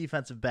best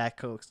defensive back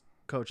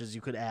coaches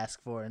you could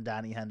ask for in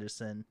Donnie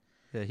Henderson.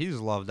 Yeah, he's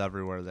loved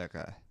everywhere, that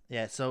guy.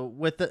 Yeah, so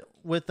with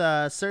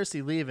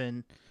Searcy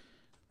leaving,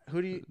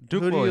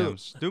 Duke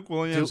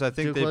Williams, I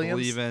think they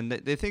believe in.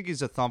 They think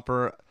he's a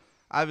thumper.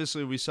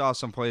 Obviously, we saw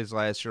some plays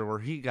last year where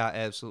he got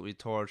absolutely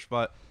torched.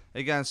 But,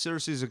 again,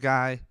 Searcy's a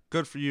guy.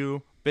 Good for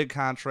you. Big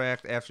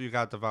contract after you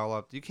got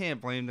developed. You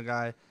can't blame the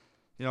guy.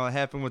 It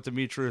happened with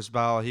Demetrius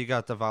Bell. He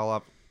got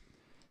developed.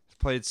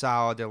 Played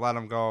solid. They let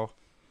him go.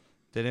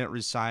 They didn't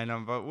re-sign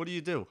him. But what do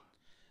you do?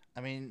 I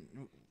mean,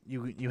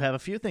 you have a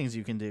few things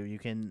you can do. You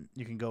can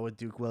go with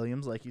Duke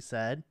Williams, like you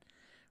said.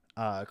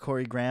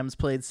 Corey Graham's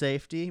played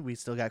safety. We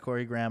still got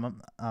Corey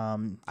Graham.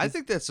 I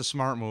think that's a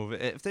smart move.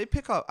 If they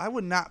pick up, I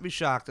would not be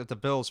shocked if the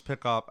Bills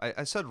pick up.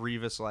 I said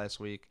Revis last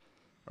week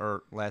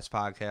or last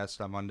podcast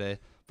on Monday,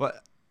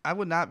 but I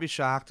would not be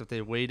shocked if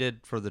they waited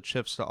for the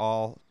chips to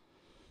all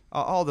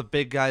the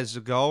big guys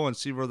to go and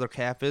see where their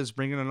cap is,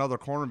 bring in another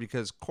corner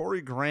because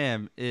Corey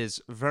Graham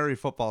is very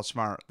football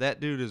smart. That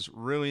dude is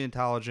really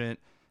intelligent.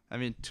 I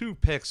mean, 2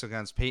 picks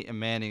against Peyton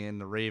Manning and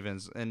the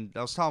Ravens, and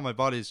I was telling my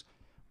buddies,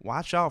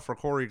 watch out for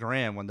Corey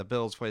Graham when the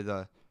Bills play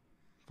the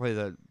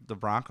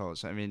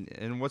Broncos. I mean,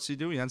 and what's he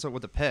do? He ends up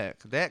with a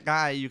pick. That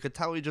guy, you could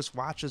tell he just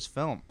watches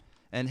film.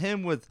 And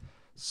him with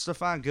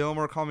Stephon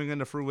Gilmore coming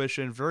into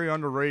fruition, very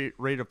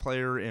underrated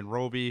player in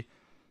Roby.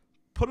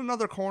 Put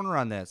another corner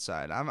on that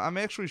side. I'm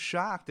actually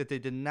shocked that they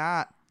did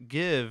not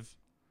give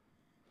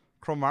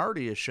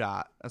Cromartie a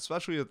shot,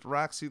 especially with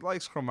Rex. He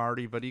likes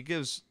Cromartie, but he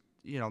gives,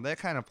 that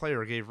kind of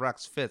player gave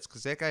Rex fits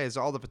because that guy has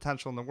all the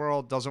potential in the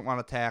world, doesn't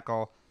want to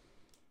tackle.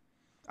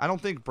 I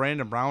don't think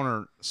Brandon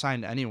Browner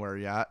signed anywhere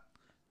yet.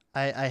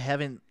 I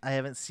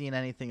haven't seen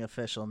anything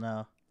official,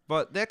 no.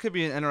 But that could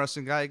be an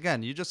interesting guy.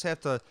 Again, you just have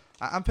to.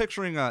 I'm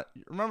picturing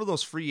remember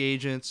those free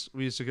agents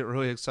we used to get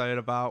really excited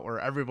about, where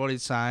everybody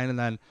signed, and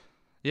then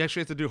you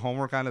actually have to do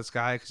homework on this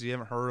guy because you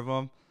haven't heard of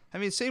him. I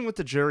mean, same with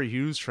the Jerry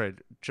Hughes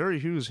trade. Jerry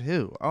Hughes,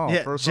 who? Oh,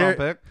 yeah, first round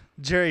pick.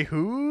 Jerry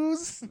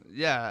Hughes?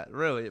 Yeah,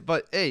 really.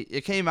 But hey,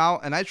 it came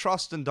out, and I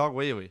trust in Doug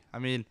Whaley. I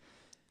mean,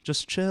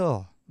 just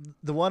chill.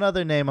 The one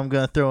other name I'm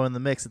going to throw in the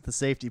mix at the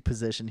safety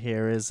position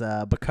here is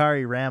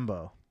Bakari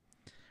Rambo.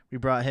 We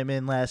brought him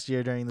in last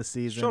year during the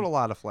season. Showed a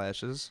lot of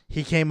flashes.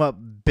 He came up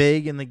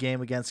big in the game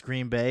against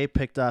Green Bay,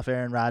 picked off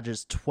Aaron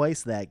Rodgers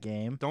twice that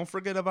game. Don't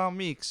forget about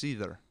Meeks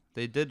either.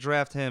 They did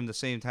draft him the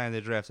same time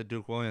they drafted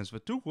Duke Williams,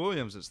 but Duke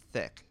Williams is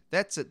thick.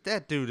 That's it.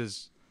 That dude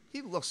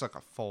he looks like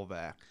a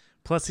fullback.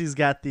 Plus, he's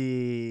got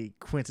the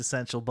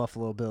quintessential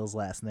Buffalo Bills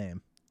last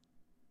name.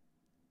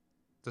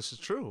 This is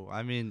true.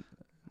 I mean,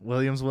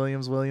 Williams. All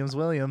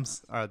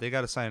right, they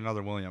got to sign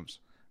another Williams.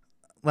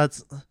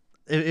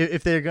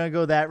 If they're going to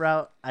go that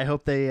route, I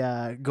hope they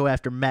go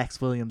after Max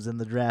Williams in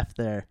the draft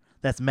there.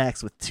 That's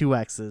Max with 2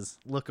 X's.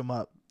 Look him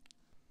up.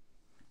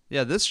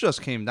 Yeah, this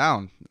just came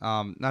down.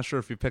 Not sure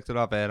if you picked it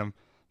up, Adam,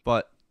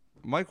 but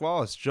Mike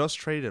Wallace just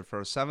traded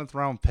for a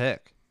 7th-round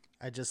pick.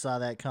 I just saw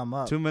that come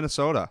up. To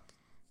Minnesota.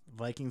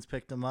 Vikings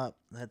picked him up.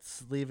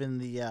 That's leaving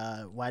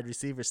the wide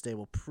receiver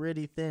stable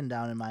pretty thin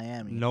down in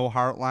Miami. No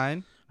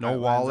Hartline. No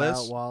Hartline's Wallace.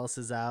 Out, Wallace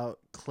is out.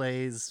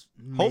 Clay's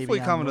hopefully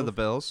maybe coming to the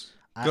Bills.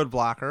 Good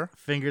blocker.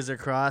 Fingers are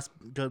crossed.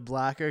 Good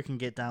blocker. Can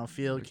get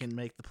downfield. Can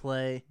make the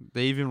play.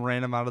 They even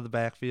ran him out of the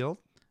backfield.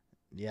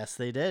 Yes,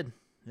 they did.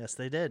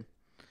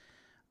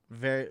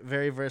 Very,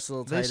 very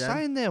versatile tight end. They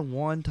signed that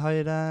one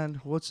tight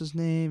end. What's his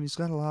name? He's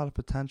got a lot of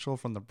potential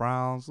from the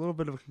Browns. A little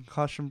bit of a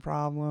concussion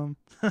problem.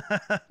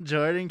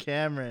 Jordan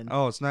Cameron.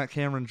 Oh, it's not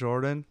Cameron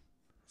Jordan?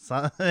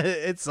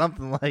 It's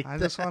something like that. I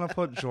just want to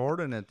put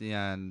Jordan at the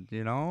end,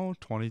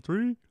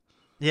 23.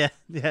 Yeah.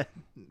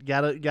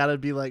 Gotta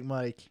be like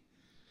Mike.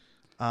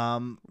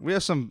 We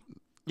have some.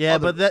 Yeah,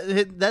 but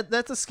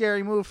that's a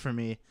scary move for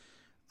me.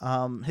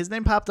 His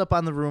name popped up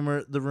on the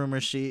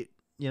rumor sheet,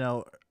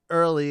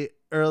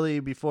 early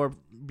before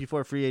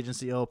free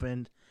agency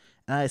opened,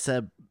 and I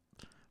said,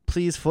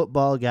 please,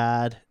 football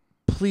God,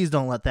 please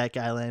don't let that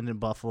guy land in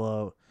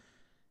Buffalo.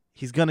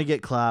 He's gonna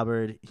get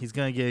clobbered. He's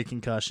gonna get a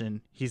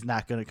concussion. He's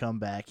not gonna come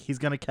back. He's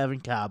gonna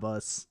Kevin Cobb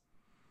us.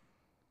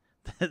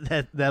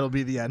 That'll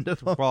be the end of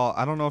him. Well,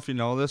 I don't know if you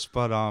know this,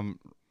 but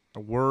a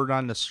word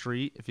on the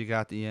street, if you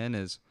got the in,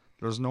 is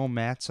there's no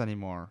mats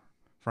anymore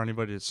for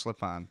anybody to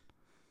slip on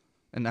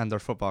and end their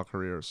football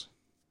careers.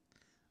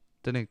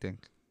 Ding.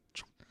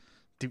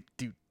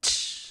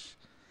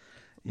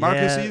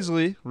 Marcus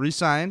Easley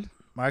re-signed.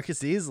 Marcus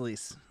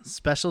Easley,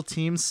 special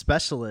teams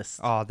specialist.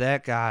 Oh,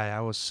 that guy.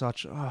 I was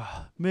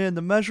man,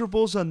 the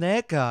measurables on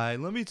that guy,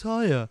 let me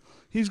tell you.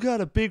 He's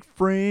got a big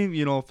frame.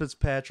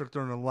 Fitzpatrick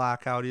during the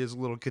lockout, he has a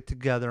little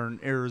get-together in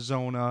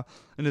Arizona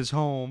in his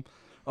home.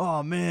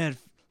 Oh, man.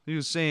 He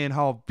was saying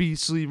how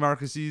beastly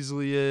Marcus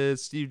Easley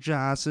is. Steve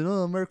Johnson,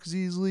 Marcus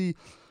Easley.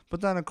 But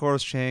then, of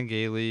course, Chan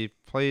Gailey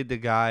played the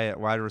guy at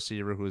wide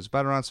receiver who was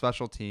better on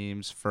special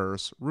teams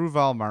first,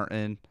 Ruval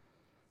Martin.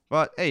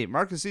 But, hey,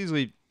 Marcus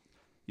Easley,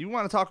 you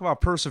want to talk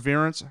about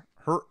perseverance,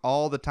 hurt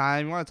all the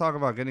time. You want to talk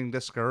about getting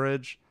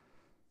discouraged.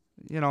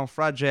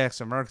 Fred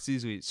Jackson, Marcus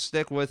Easley,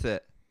 stick with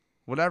it.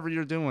 Whatever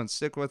you're doing,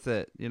 stick with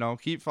it.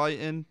 Keep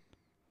fighting.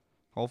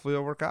 Hopefully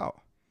it'll work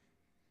out.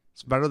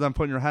 It's better than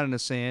putting your head in the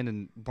sand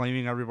and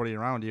blaming everybody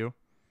around you.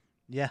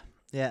 Yeah.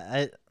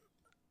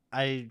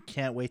 I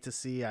can't wait to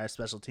see our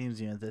special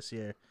teams unit this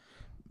year.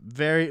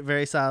 Very,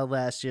 very solid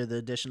last year. The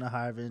addition of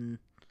Harvin,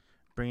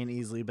 bringing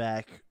Easley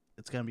back,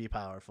 it's going to be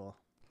powerful.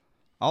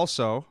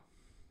 Also,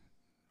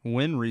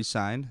 Wynn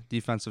re-signed,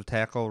 defensive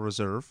tackle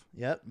reserve.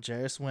 Yep,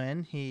 Jarris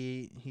Wynn.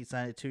 He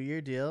signed a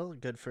 2-year deal,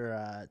 good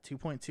for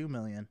 $2.2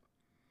 million.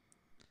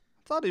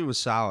 I thought he was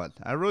solid.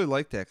 I really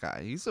like that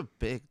guy. He's a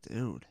big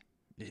dude.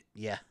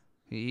 Yeah.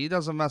 He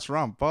doesn't mess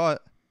around,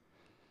 but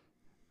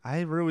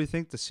I really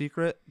think the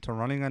secret to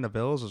running on the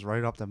Bills is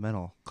right up the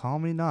middle. Call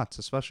me nuts,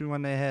 especially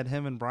when they had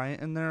him and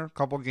Bryant in there a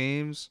couple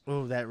games.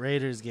 Oh, that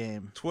Raiders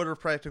game. Twitter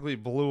practically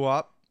blew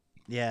up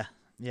Yeah,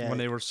 yeah, when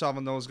they were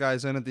subbing those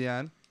guys in at the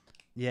end.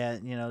 yeah.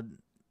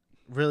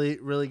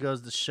 Really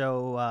goes to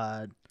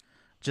show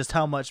just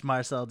how much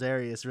Marcel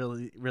Darius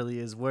really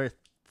is worth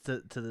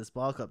to this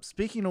ball club.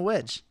 Speaking of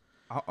which,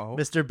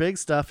 Mr. Big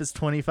Stuff is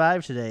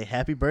 25 today.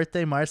 Happy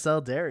birthday,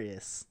 Marcel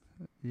Darius.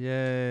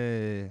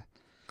 Yay.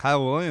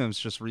 Kyle Williams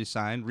just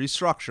re-signed,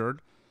 restructured,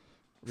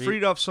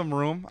 freed up some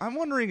room. I'm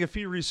wondering if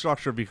he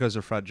restructured because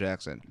of Fred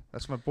Jackson.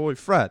 That's my boy,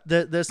 Fred.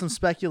 There's some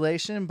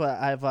speculation, but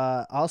I've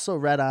also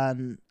read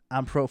on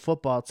Pro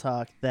Football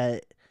Talk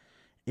that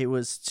it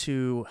was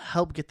to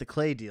help get the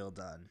Clay deal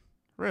done.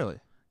 Really?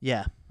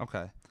 Yeah.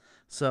 Okay.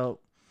 So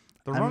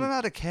they're running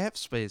out of cap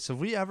space. Have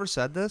we ever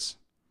said this?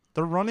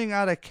 They're running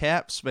out of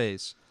cap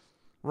space.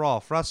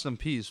 Rolf, rest in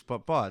peace.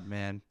 But Bud,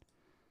 man,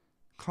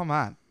 come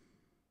on.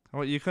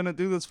 What, you couldn't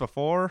do this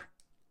before?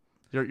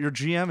 Your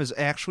GM is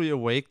actually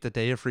awake the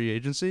day of free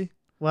agency?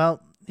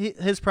 Well,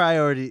 his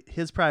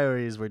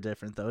priorities were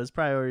different though. His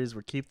priorities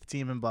were keep the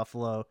team in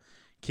Buffalo,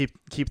 keep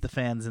the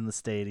fans in the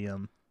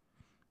stadium,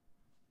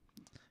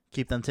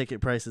 keep them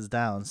ticket prices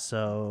down.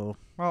 So,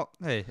 well,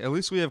 hey, at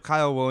least we have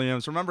Kyle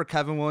Williams. Remember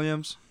Kevin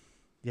Williams?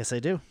 Yes, I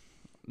do.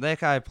 That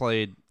guy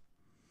played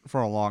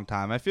for a long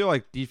time. I feel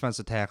like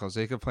defensive tackles,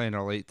 they could play in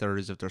their late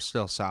 30s if they're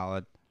still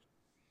solid.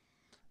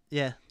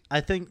 Yeah. I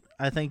think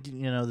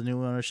the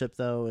new ownership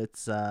though,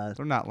 it's they're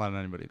not letting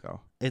anybody go.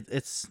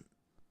 It's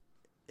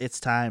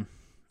time.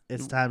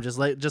 It's time.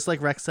 Just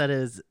like Rex said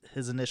at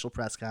his initial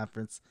press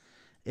conference,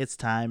 it's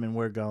time and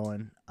we're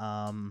going.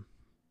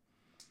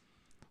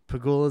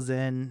 Pagula's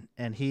in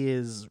and he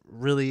is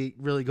really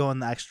going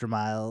the extra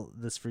mile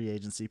this free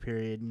agency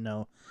period.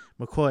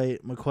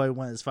 McCoy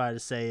went as far to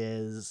say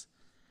is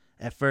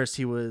at first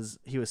he was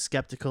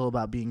skeptical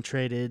about being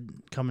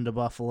traded coming to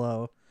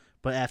Buffalo,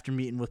 but after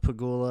meeting with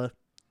Pagula,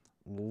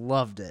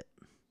 loved it.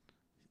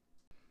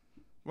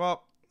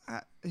 Well,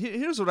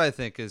 here's what I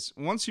think is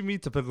once you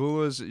meet the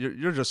Pagulas,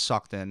 you're just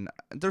sucked in.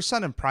 They're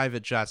sending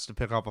private jets to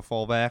pick up a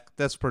fullback.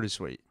 That's pretty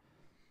sweet.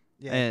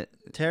 Yeah, and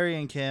Terry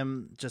and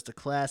Kim, just a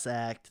class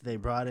act. They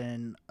brought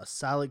in a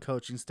solid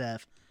coaching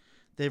staff.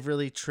 They've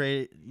really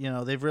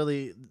they've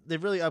really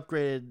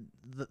upgraded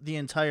the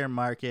entire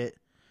market.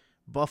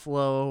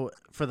 Buffalo,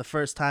 for the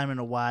first time in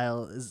a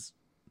while, is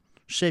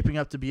shaping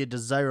up to be a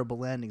desirable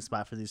landing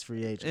spot for these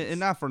free agents. And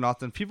not for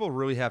nothing, people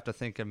really have to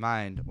think in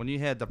mind when you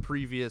had the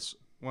previous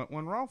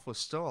when Ralph was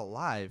still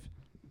alive.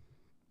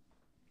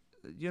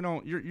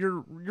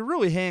 You're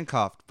really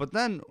handcuffed. But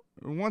then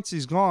once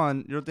he's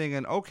gone, you're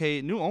thinking,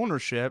 okay, new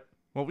ownership.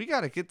 Well, we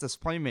got to get this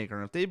playmaker.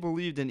 And if they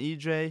believed in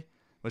EJ,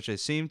 which they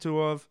seem to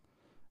have,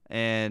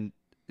 and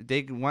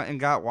they went and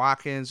got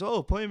Watkins,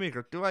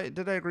 playmaker.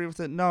 Did I agree with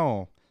it?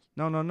 No.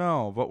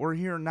 But we're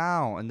here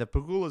now, and the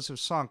Pagulas have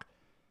sunk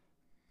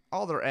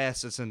all their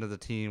assets into the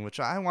team, which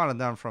I wanted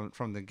them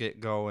from the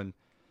get-go. And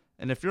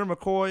if you're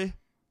McCoy,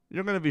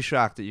 you're going to be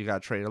shocked that you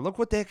got traded. Look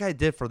what that guy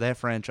did for that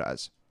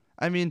franchise.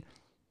 I mean,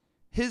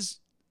 his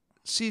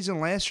season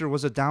last year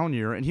was a down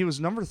year, and he was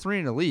number 3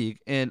 in the league.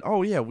 And,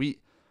 we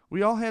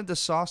all have this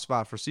soft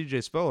spot for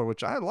C.J. Spiller,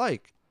 which I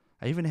like.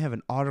 I even have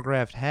an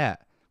autographed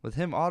hat with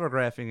him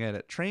autographing it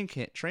at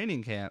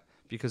training camp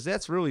because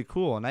that's really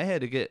cool. And I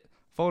had to get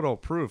photo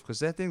proof because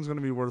that thing's going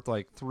to be worth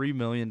like $3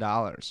 million.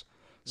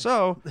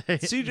 So,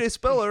 C.J.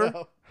 Spiller,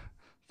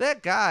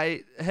 that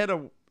guy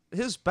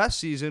his best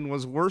season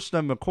was worse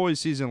than McCoy's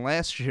season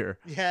last year.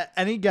 Yeah,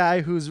 any guy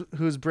who's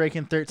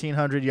breaking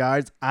 1,300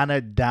 yards on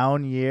a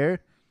down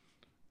year,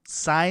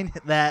 sign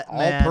that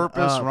man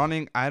all-purpose up.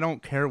 running. I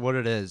don't care what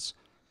it is,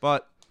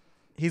 but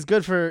he's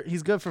good for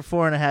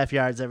 4.5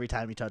 yards every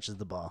time he touches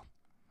the ball.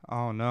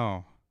 Oh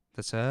no,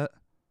 that's it.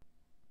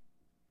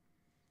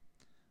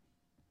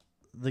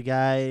 The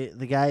guy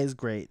is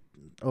great.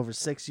 Over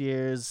 6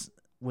 years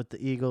with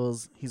the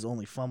Eagles, he's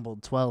only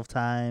fumbled 12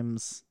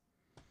 times.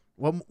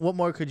 What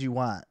more could you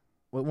want?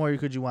 What more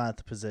could you want at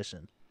the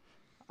position?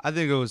 I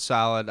think it was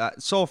solid.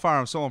 So far,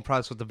 I'm so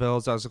impressed with the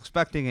Bills. I was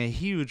expecting a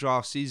huge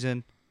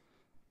offseason.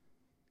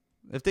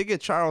 If they get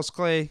Charles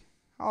Clay,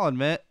 I'll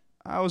admit,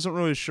 I wasn't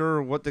really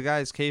sure what the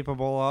guy's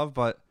capable of,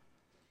 but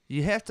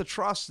you have to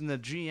trust in the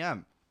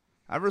GM.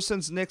 Ever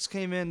since Knicks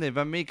came in, they've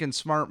been making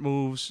smart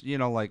moves,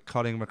 like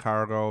cutting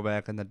McCargo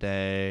back in the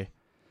day.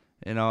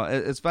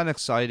 It's been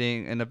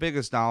exciting, and the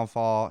biggest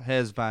downfall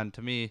has been,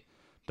 to me,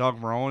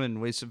 Doug Marrone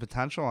and wasted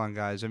potential on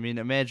guys. I mean,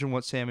 imagine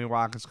what Sammy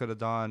Watkins could have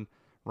done,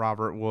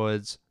 Robert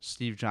Woods,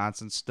 Steve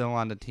Johnson still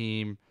on the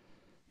team.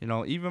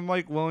 Even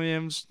Mike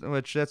Williams,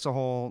 which that's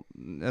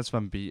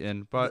been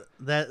beaten. But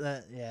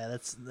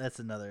that's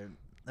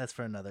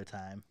for another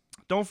time.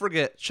 Don't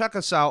forget, check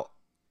us out,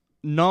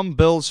 Numb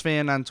Bills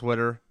Fan on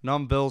Twitter,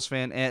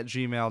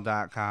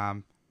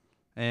 numbbillsfan@gmail.com,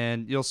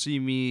 and you'll see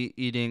me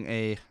eating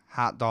a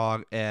hot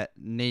dog at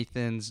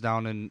Nathan's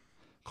down in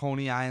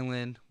Coney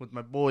Island with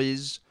my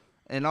boys.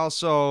 And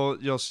also,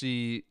 you'll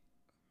see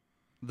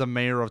the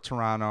mayor of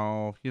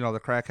Toronto, the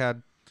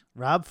crackhead.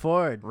 Rob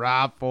Ford.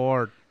 Rob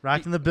Ford.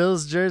 Rocking the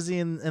Bills jersey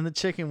and the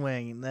chicken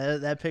wing.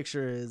 That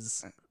picture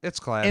is It's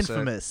classic.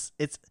 infamous.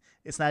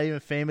 It's not even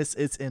famous.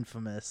 It's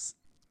infamous.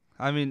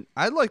 I mean,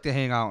 I'd like to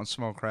hang out and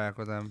smoke crack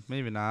with him.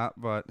 Maybe not,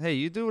 but hey,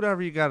 you do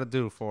whatever you got to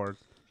do, Ford.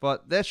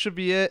 But that should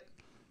be it.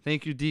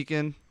 Thank you,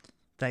 Deacon.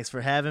 Thanks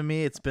for having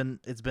me. It's been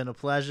a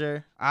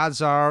pleasure.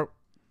 Odds are,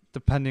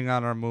 depending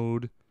on our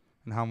mood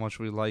and how much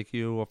we like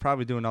you, we'll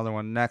probably do another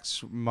one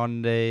next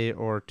Monday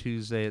or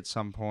Tuesday at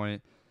some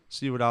point.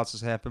 See what else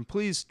has happened.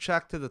 Please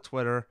check to the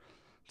Twitter.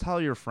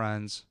 Tell your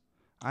friends.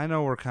 I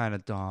know we're kind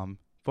of dumb,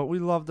 but we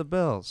love the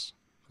Bills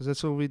because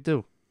that's what we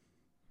do.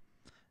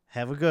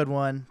 Have a good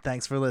one.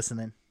 Thanks for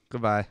listening.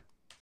 Goodbye.